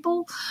for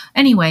people.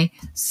 Anyway,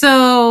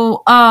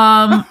 so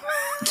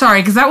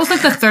sorry, because that was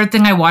like the third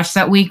thing I watched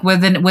that week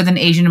with an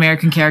Asian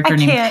American character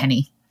named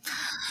Penny.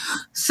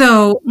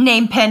 So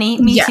name Penny,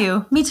 me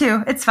too.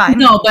 It's fine.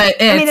 No, but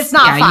it's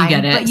not fine. You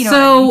get it. But you know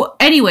so what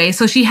I mean. Anyway,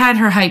 so she had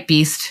her hype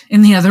beast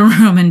in the other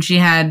room, and she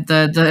had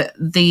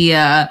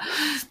the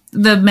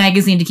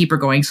magazine to keep her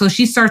going. So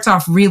she starts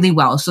off really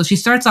well. So she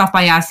starts off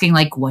by asking,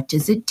 like, what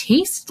does it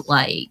taste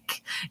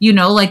like? You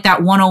know, like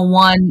that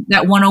 101, like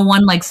that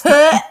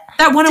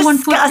 101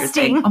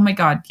 disgusting. Oh my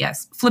God,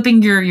 yes.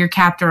 Flipping your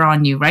captor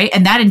on you, right?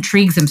 And that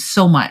intrigues him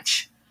so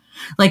much.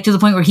 Like to the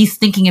point where he's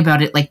thinking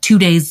about it like 2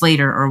 days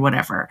later or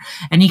whatever.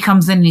 And he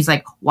comes in and he's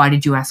like, why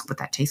did you ask what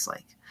that tastes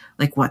like?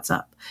 Like, what's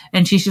up?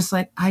 And she's just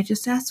like, I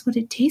just asked what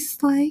it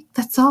tastes like.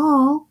 That's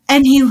all.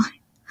 And he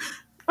like,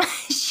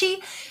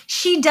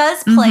 She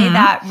does play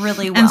that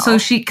really well. And so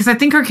because I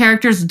think her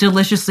character is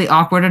deliciously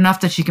awkward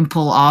enough that she can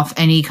pull off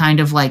any kind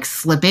of like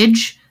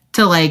slippage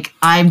to like,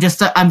 I'm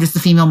just a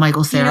female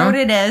Michael Cera. You know what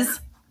it is?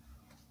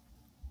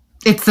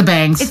 It's the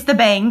bangs. It's the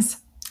bangs.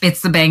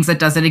 It's the bangs that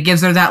does it. It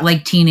gives her that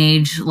like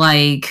teenage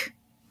like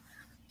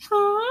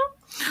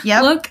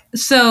look.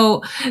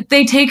 So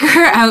they take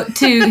her out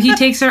he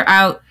takes her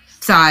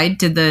outside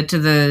to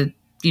the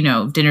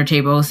dinner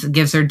table, so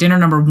gives her dinner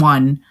number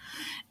 1.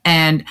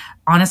 And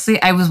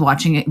honestly, I was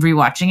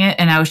rewatching it,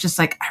 and I was just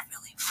like, I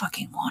really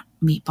fucking want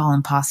meatball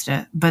and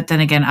pasta. But then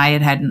again, I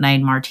had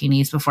 9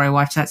 martinis before I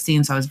watched that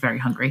scene, so I was very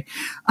hungry.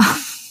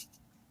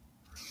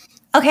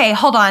 Okay,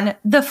 hold on.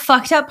 The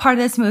fucked up part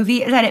of this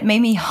movie is that it made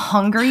me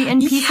hungry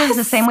in pieces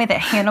the same way that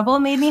Hannibal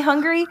made me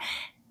hungry.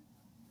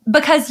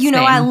 Because, Same.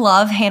 I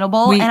love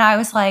Hannibal, and I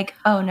was like,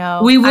 oh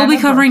no. We will be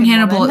covering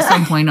Hannibal at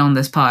some point on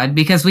this pod,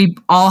 because we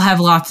all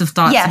have lots of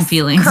thoughts and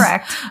feelings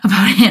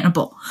about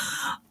Hannibal.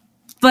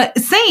 But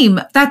same,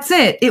 that's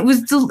it. It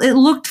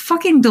looked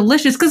fucking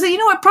delicious, because,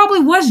 it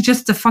probably was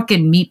just a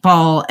fucking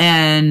meatball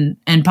and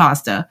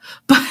pasta.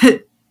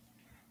 But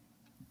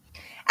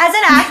as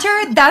an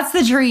actor, that's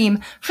the dream.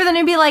 For them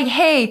to be like,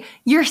 hey,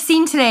 your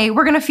scene today,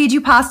 we're going to feed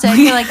you pasta. And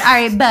you're like, all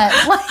right, bet.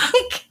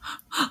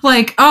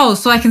 Like, oh,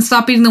 so I can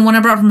stop eating the one I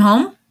brought from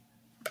home?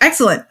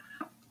 Excellent.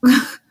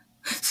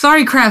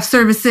 Sorry, craft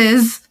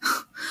services.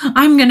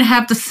 I'm going to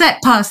have the set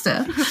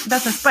pasta.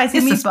 That's a spicy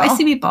meatball. It's a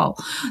spicy meatball.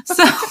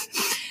 So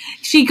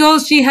she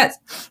goes to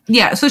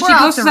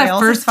that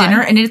first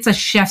dinner, and it's a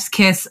chef's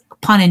kiss,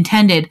 pun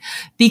intended,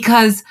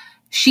 because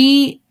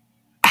she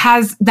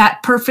has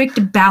that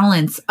perfect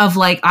balance of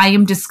like, I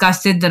am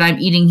disgusted that I'm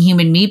eating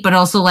human meat, but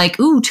also like,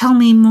 ooh, tell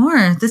me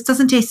more. This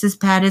doesn't taste as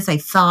bad as I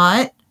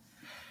thought.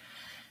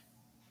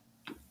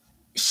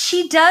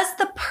 She does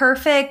the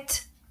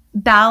perfect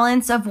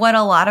balance of what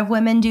a lot of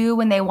women do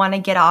when they want to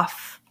get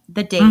off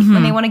the date,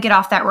 when they want to get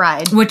off that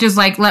ride. Which is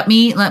like, let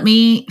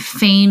me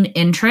feign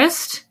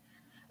interest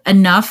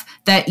enough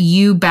that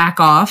you back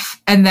off,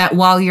 and that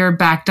while you're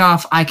backed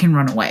off, I can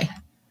run away.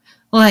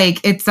 Like,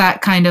 it's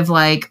that kind of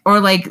like, or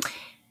like,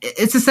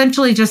 it's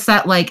essentially just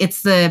that, like,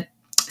 it's the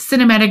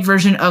cinematic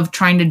version of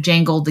trying to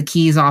jangle the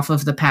keys off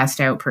of the passed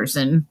out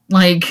person.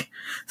 Like,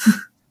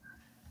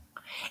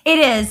 it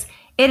is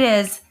in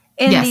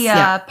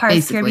the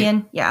Pirates of the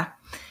Caribbean. Yeah.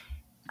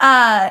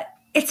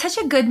 It's such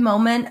a good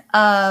moment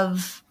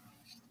of,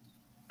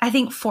 I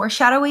think,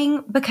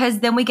 foreshadowing, because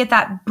then we get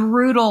that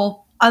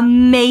brutal,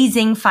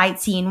 amazing fight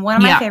scene. One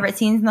of my favorite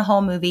scenes in the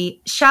whole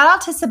movie. Shout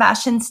out to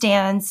Sebastian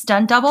Stan's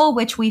stunt double,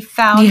 which we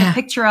found a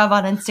picture of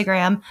on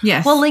Instagram.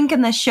 Yes. We'll link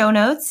in the show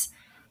notes.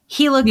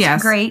 He looked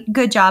great.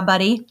 Good job,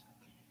 buddy.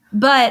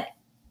 But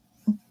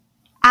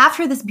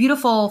after this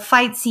beautiful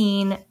fight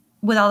scene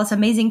with all this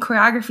amazing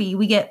choreography,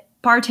 we get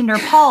bartender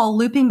Paul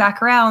looping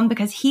back around,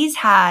 because he's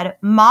had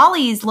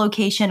Molly's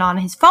location on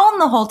his phone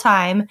the whole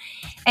time,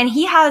 and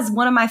he has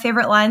one of my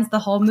favorite lines the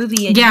whole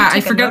movie. And I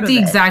forgot the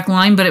exact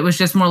line, but it was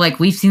just more like,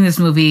 we've seen this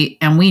movie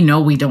and we know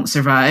we don't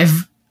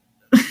survive.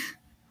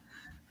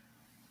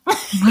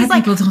 He's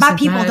like, my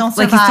people don't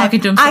survive. Like, he's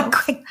talking to himself.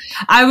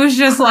 I was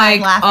just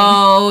like, laughing.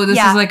 Oh, this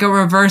is like a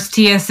reverse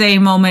TSA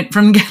moment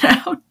from Get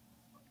Out.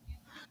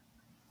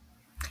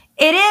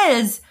 It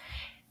is.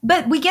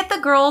 But we get the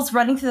girls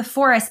running through the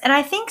forest, and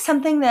I think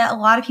something that a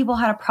lot of people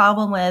had a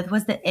problem with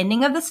was the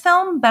ending of this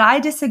film, but I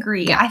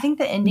disagree. Yeah. I think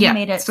the ending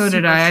made it so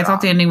did I. Strong. I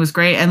thought the ending was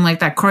great, and like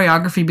that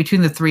choreography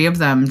between the three of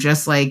them,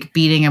 just like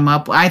beating him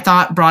up, I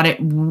thought brought it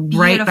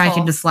right back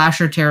into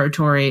slasher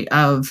territory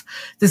of,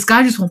 this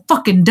guy just won't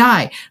fucking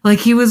die. Like,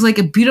 he was like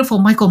a beautiful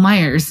Michael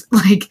Myers.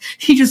 Like,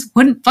 he just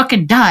wouldn't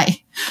fucking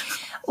die.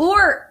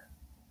 Or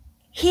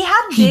he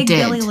had big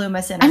Billy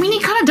Loomis in it. I mean,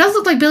 he kind of does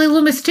look like Billy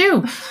Loomis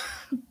too.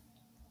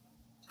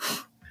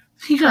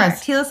 He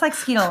does. He looks like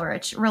Skeet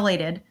Ulrich,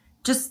 related.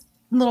 Just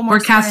a little more.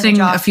 We're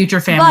casting a future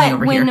family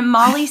over here. But when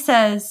Molly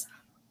says,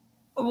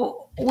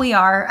 we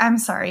are, I'm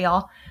sorry,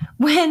 y'all.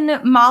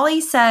 When Molly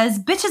says,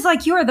 bitches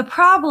like you are the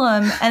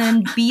problem, and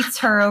then beats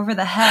her over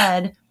the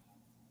head,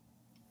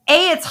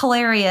 A, it's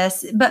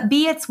hilarious, but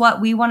B, it's what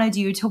we want to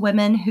do to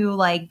women who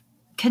like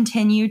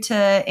continue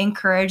to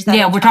encourage that.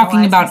 Yeah, we're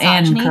talking about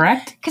Anne,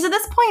 correct? Because at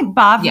this point,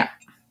 Bob. Yeah.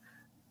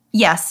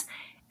 Yes.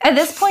 At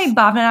this point,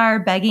 Bob and I are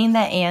begging the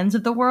Annes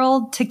of the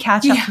world to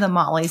catch up to the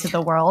Mollys of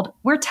the world.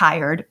 We're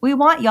tired. We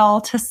want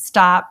y'all to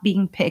stop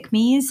being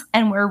pick-me's,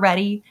 and we're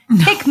ready.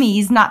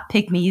 Pick-me's, not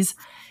pick-me's.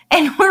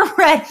 And we're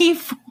ready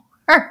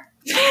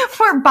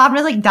for Bob and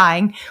I like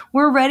dying.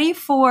 We're ready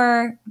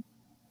for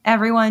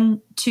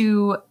everyone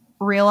to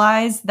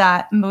realize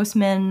that most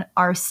men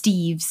are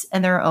Steves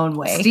in their own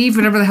way. Steve,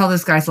 whatever the hell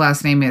this guy's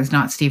last name is,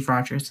 not Steve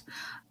Rogers.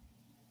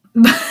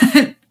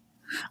 But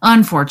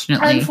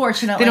unfortunately,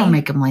 they don't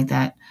make him like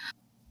that.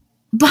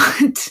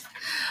 But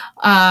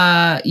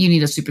you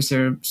need a super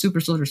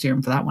soldier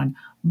serum for that one.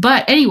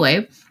 But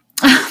anyway,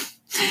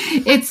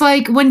 it's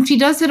like when she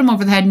does hit him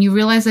over the head and you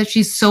realize that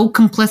she's so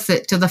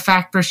complicit to the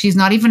fact where she's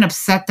not even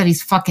upset that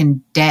he's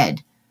fucking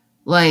dead.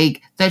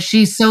 Like, that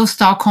she's so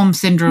Stockholm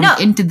Syndrome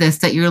into this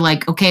that you're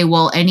like, okay,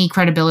 well, any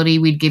credibility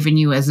we'd given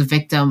you as a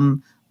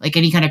victim, like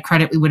any kind of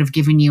credit we would have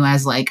given you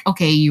as like,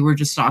 okay, you were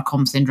just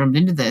Stockholm Syndromed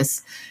into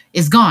this,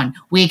 is gone.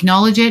 We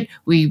acknowledge it.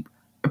 We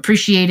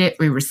appreciate it.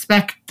 We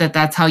respect that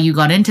that's how you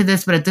got into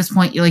this. But at this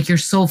point, you're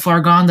so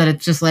far gone that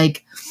it's just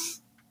like,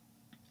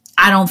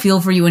 I don't feel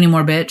for you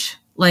anymore, bitch.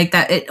 Like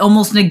that, it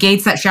almost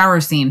negates that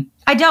shower scene.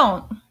 I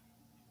don't.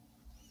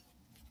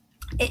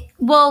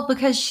 Well,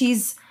 because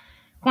she's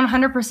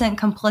 100%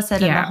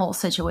 complicit in the whole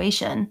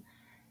situation.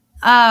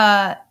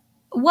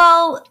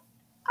 Well,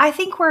 I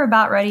think we're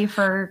about ready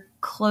for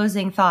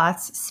closing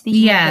thoughts.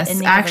 Speaking yes,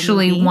 of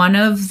actually, one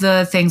of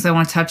the things I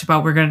want to touch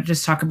about, we're going to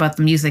just talk about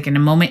the music in a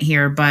moment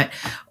here, but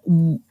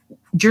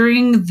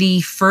during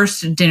the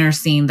first dinner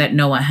scene that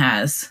Noah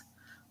has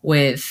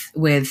with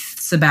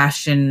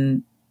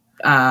Sebastian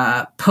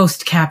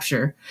post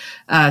capture,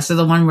 so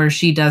the one where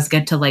she does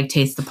get to like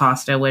taste the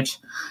pasta, which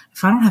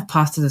if I don't have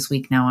pasta this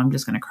week now, I'm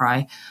just going to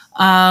cry.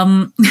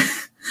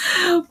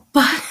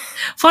 But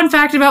fun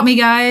fact about me,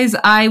 guys,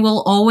 I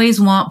will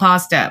always want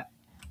pasta.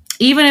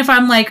 Even if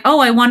I'm like, oh,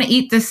 I want to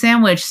eat this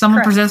sandwich,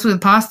 someone presents me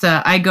with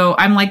pasta,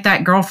 I'm like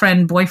that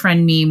girlfriend,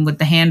 boyfriend meme with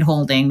the hand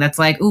holding that's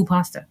like, ooh,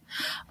 pasta.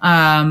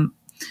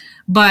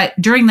 But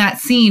during that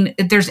scene,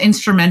 there's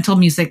instrumental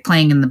music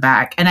playing in the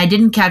back. And I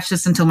didn't catch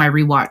this until my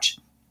rewatch,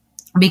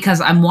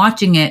 because I'm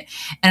watching it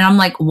and I'm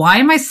like, why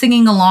am I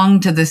singing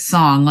along to this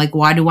song? Like,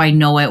 why do I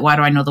know it? Why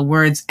do I know the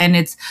words? And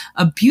it's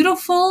a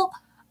beautiful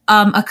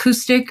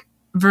acoustic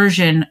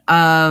version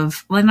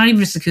of, well, not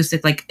even just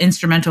acoustic, like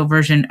instrumental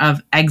version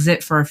of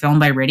Exit for a Film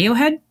by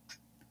Radiohead,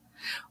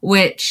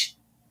 which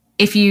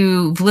if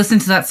you've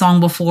listened to that song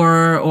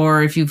before,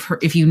 or if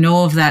you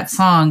know of that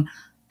song,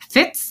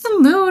 fits the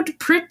mood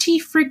pretty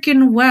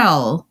freaking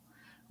well,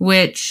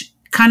 which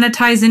kind of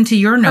ties into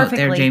your note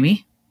there,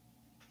 Jamie.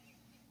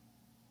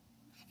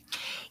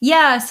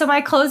 Yeah, so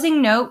my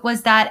closing note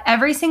was that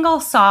every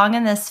single song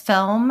in this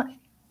film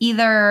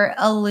either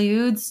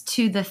alludes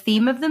to the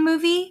theme of the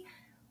movie,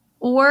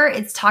 or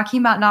it's talking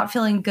about not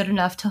feeling good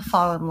enough to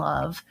fall in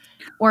love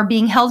or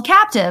being held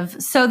captive.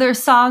 So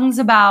there's songs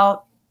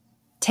about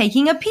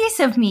taking a piece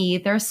of me.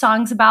 There's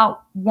songs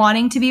about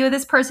wanting to be with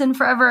this person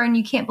forever and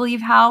you can't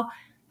believe how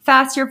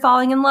fast you're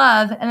falling in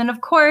love. And then,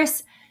 of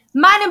course,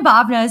 mine and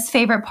Bhavna's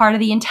favorite part of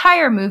the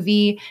entire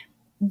movie,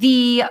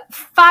 the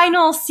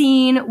final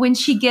scene when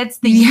she gets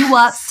the you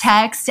up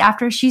text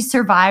after she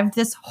survived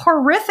this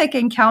horrific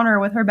encounter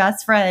with her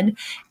best friend.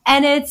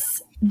 And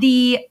it's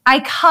the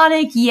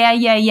iconic Yeah,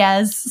 Yeah,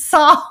 Yes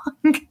song.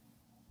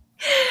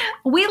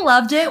 We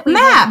loved it. We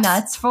went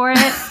nuts for it.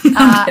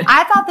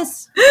 I thought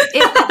this...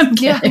 I'm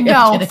kidding.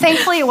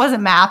 Thankfully it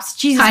wasn't Maps.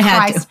 Jesus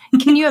Christ.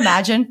 Can you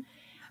imagine?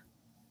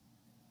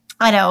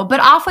 I know.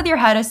 But Off With Your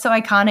Head is so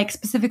iconic,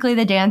 specifically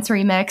the dance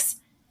remix.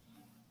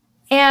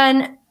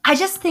 And I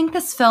just think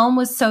this film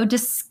was so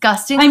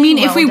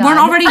disgustingly if we weren't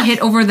already hit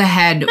over the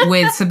head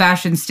with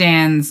Sebastian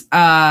Stan's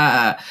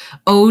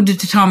ode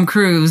to Tom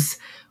Cruise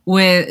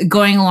with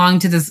going along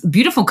to this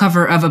beautiful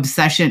cover of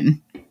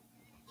Obsession.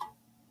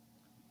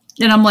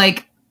 And I'm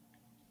like,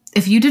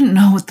 if you didn't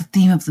know what the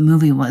theme of the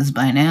movie was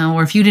by now,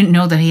 or if you didn't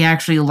know that he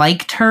actually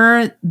liked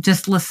her,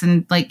 just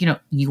listen,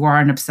 you are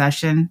an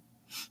obsession.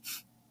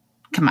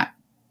 Come on.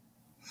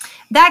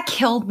 That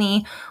killed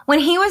me. When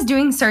he was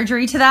doing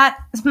surgery to that,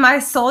 my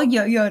soul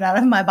yo-yoed out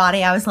of my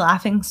body. I was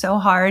laughing so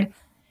hard.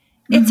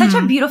 It's such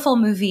a beautiful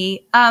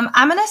movie.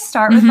 I'm going to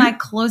start with my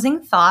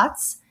closing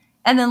thoughts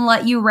and then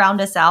let you round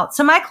us out.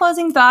 So my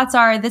closing thoughts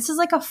are, this is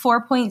like a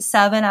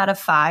 4.7 out of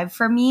 5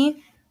 for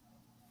me.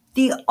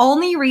 The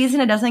only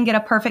reason it doesn't get a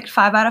perfect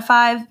 5 out of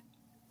 5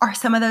 are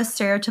some of those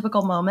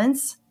stereotypical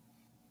moments.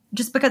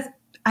 Just because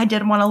I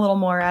did want a little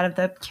more out of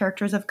the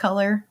characters of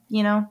color,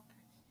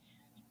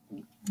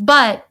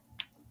 But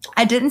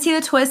I didn't see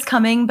the twist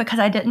coming because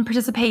I didn't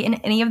participate in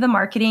any of the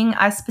marketing.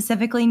 I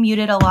specifically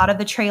muted a lot of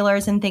the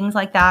trailers and things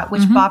like that,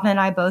 which Bhavna and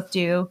I both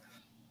do.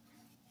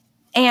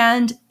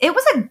 And it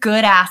was a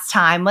good ass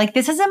time. Like,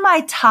 this is in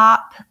my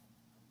top,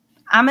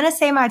 I'm going to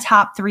say my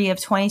top 3 of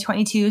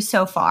 2022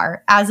 so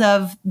far, as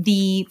of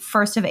the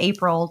 1st of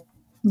April,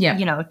 Yeah.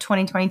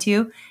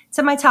 2022. It's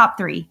in my top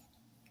 3.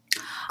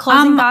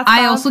 Closing thoughts,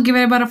 I Bob? also give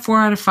it about a 4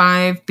 out of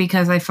 5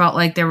 because I felt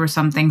like there were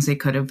some things they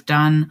could have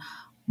done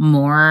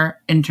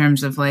more in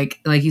terms of like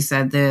you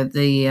said,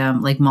 the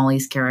like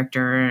Molly's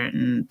character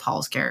and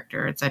Paul's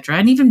character, etc.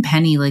 And even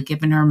Penny, like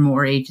giving her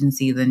more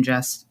agency than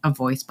just a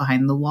voice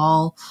behind the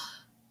wall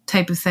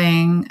type of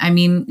thing. I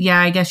mean,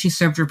 yeah, I guess she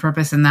served her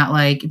purpose in that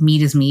like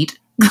meat is meat.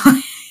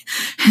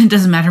 It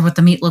doesn't matter what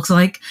the meat looks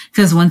like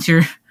because once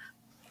you're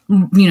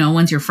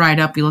fried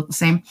up, you look the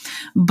same.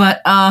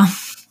 But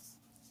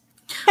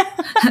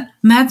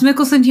Mads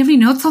Mikkelsen, do you have any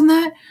notes on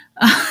that?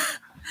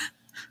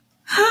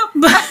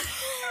 But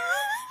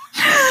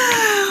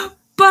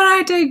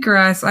I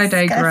digress.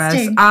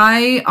 Disgusting.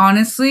 I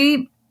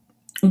honestly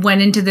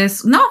went into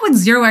this not with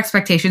zero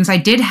expectations. I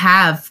did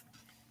have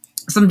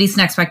some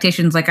decent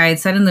expectations. Like I had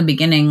said in the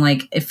beginning,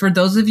 like if for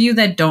those of you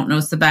that don't know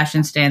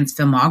Sebastian Stan's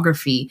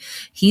filmography,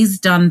 he's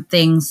done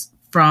things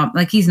from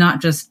like he's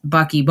not just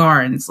Bucky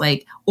Barnes,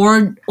 like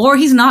or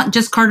he's not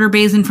just Carter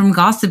Bazin from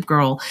Gossip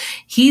Girl.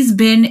 He's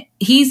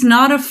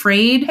not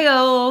afraid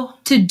Heyo.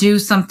 to do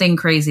something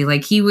crazy.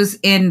 Like he was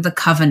in The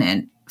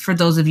Covenant. For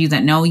those of you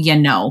that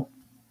know,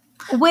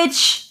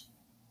 Which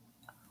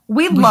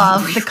we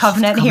love The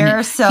Covenant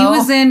here. So he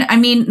was in, I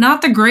mean,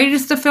 not the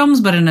greatest of films,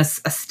 but in a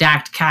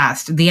stacked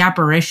cast, The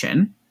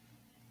Apparition.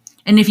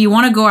 And if you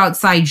want to go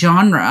outside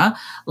genre,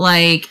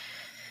 like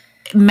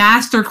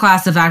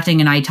masterclass of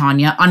acting in I,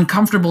 Tonya,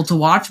 uncomfortable to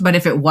watch, but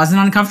if it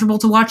wasn't uncomfortable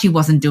to watch, he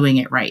wasn't doing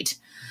it right.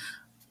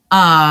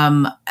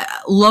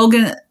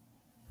 Logan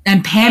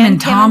and Pam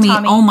and Tommy.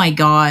 Oh my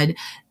God.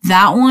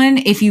 That one,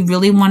 if you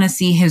really want to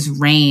see his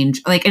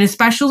range, like, and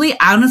especially,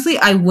 honestly,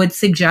 I would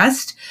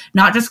suggest,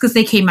 not just because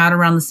they came out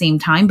around the same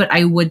time, but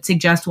I would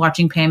suggest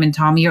watching Pam and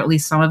Tommy, or at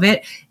least some of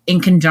it,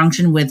 in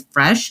conjunction with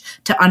Fresh,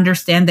 to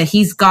understand that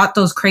he's got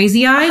those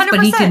crazy eyes, 100%.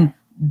 but he can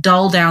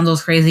dull down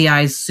those crazy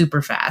eyes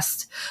super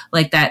fast.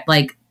 Like that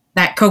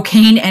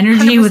cocaine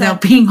energy 100%.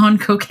 without being on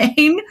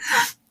cocaine.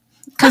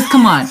 Because,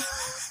 come on.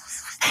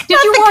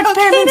 Did you watch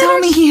Pam and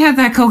Tommy? He had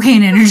that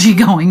cocaine energy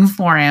going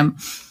for him.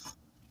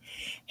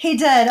 He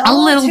did a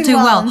little too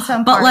well, in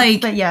some but parts,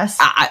 but yes,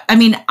 I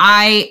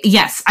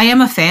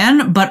am a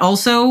fan, but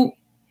also,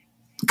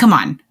 come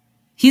on,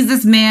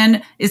 this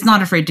man is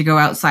not afraid to go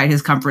outside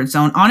his comfort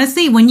zone.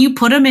 Honestly, when you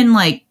put him in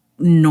like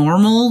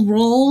normal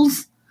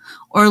roles,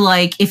 or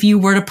like if you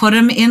were to put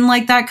him in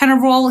like that kind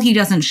of role, he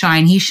doesn't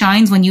shine. He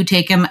shines when you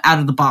take him out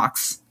of the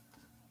box.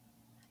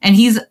 And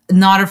he's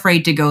not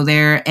afraid to go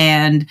there.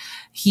 And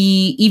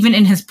he, even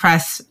in his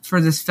press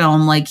for this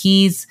film, like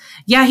he's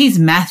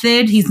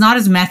method. He's not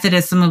as method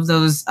as some of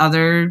those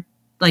other,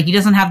 like he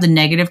doesn't have the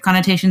negative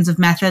connotations of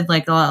method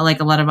like a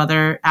lot of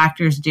other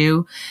actors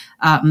do,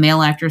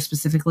 male actors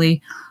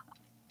specifically.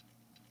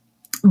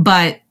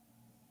 But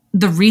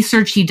the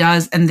research he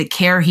does and the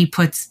care he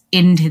puts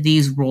into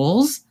these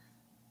roles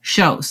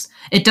shows.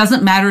 It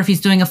doesn't matter if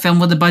he's doing a film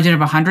with a budget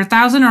of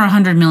 100,000 or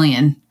 100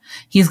 million.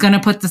 He's going to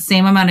put the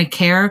same amount of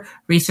care,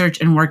 research,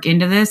 and work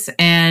into this.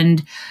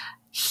 And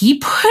he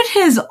put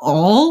his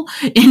all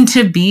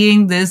into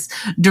being this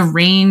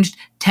deranged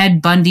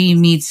Ted Bundy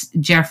meets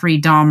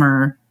Jeffrey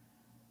Dahmer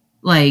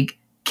like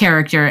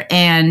character.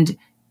 And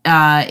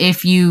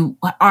if you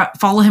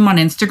follow him on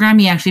Instagram,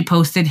 he actually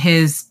posted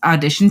his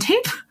audition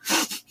tape,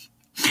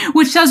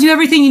 which tells you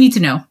everything you need to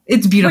know.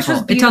 It's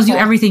beautiful. It tells you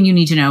everything you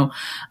need to know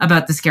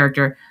about this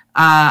character.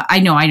 I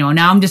know.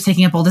 Now I'm just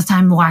taking up all this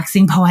time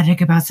waxing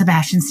poetic about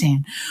Sebastian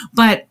Stan.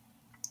 But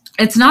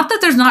it's not that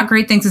there's not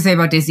great things to say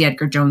about Daisy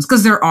Edgar Jones,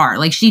 because there are.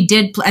 Like, she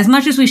did, as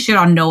much as we shit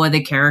on Noah,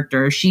 the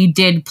character, she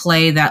did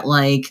play that,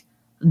 like,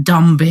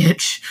 dumb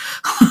bitch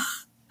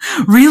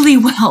really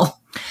well.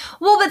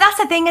 Well, but that's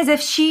the thing is if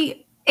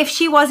she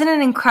wasn't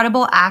an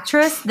incredible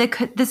actress,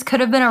 this could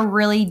have been a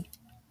really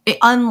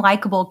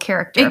unlikable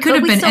character. It could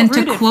have been. And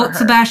to quote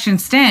Sebastian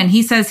Stan,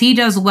 he says he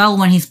does well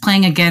when he's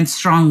playing against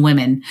strong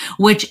women,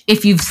 which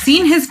if you've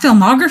seen his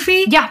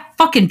filmography,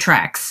 fucking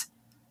tracks.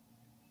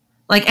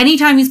 Like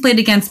anytime he's played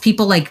against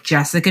people like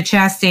Jessica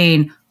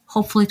Chastain,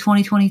 hopefully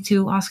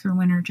 2022 Oscar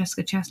winner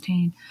Jessica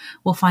Chastain.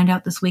 We'll find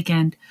out this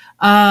weekend.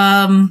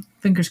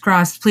 Fingers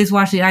crossed. Please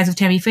watch The Eyes of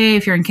Tammy Faye.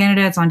 If you're in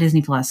Canada, it's on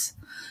Disney Plus.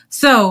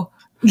 So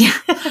yeah,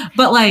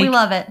 but like, we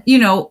love it. You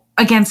know,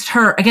 against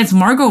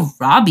Margot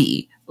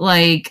Robbie,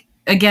 like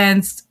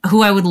against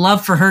who I would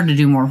love for her to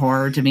do more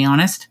horror, to be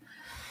honest.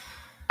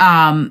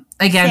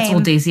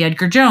 Against Daisy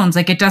Edgar Jones,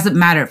 like it doesn't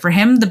matter for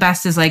him. The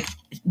best is like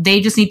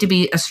they just need to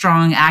be a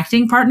strong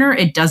acting partner.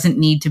 It doesn't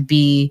need to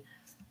be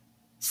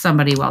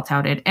somebody well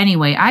touted.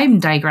 Anyway, I'm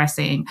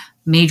digressing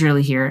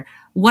majorly here.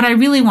 What I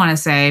really want to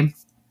say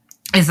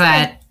is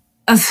that,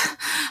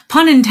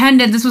 pun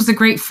intended, this was a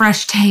great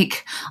fresh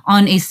take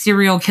on a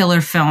serial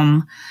killer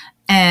film,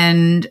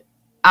 and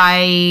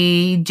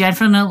I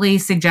definitely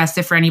suggest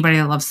it for anybody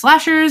that loves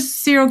slashers,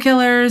 serial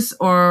killers,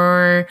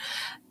 or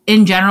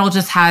in general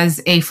just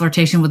has a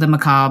flirtation with the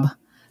macabre.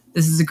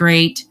 This is a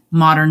great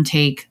modern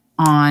take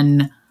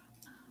on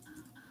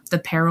the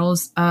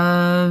perils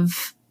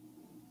of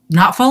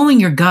not following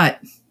your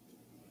gut.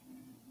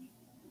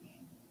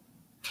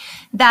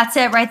 That's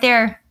it right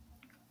there.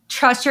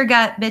 Trust your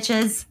gut,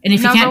 bitches. And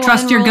if you can't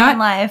trust your gut,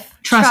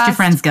 trust your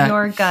friend's gut.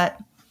 Your gut.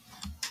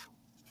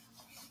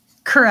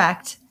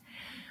 Correct.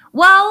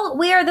 Well,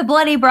 we are the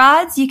Bloody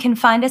Broads. You can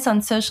find us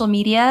on social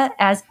media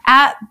as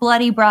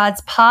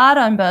 @BloodyBroadsPod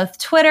on both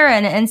Twitter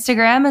and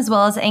Instagram, as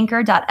well as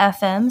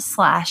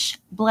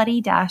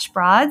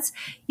anchor.fm/bloody-broads.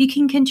 You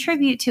can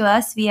contribute to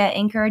us via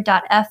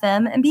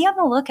anchor.fm and be on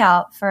the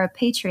lookout for a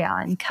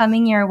Patreon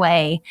coming your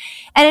way.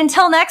 And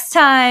until next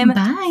time,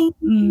 Bye.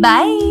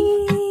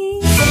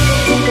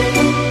 Bye.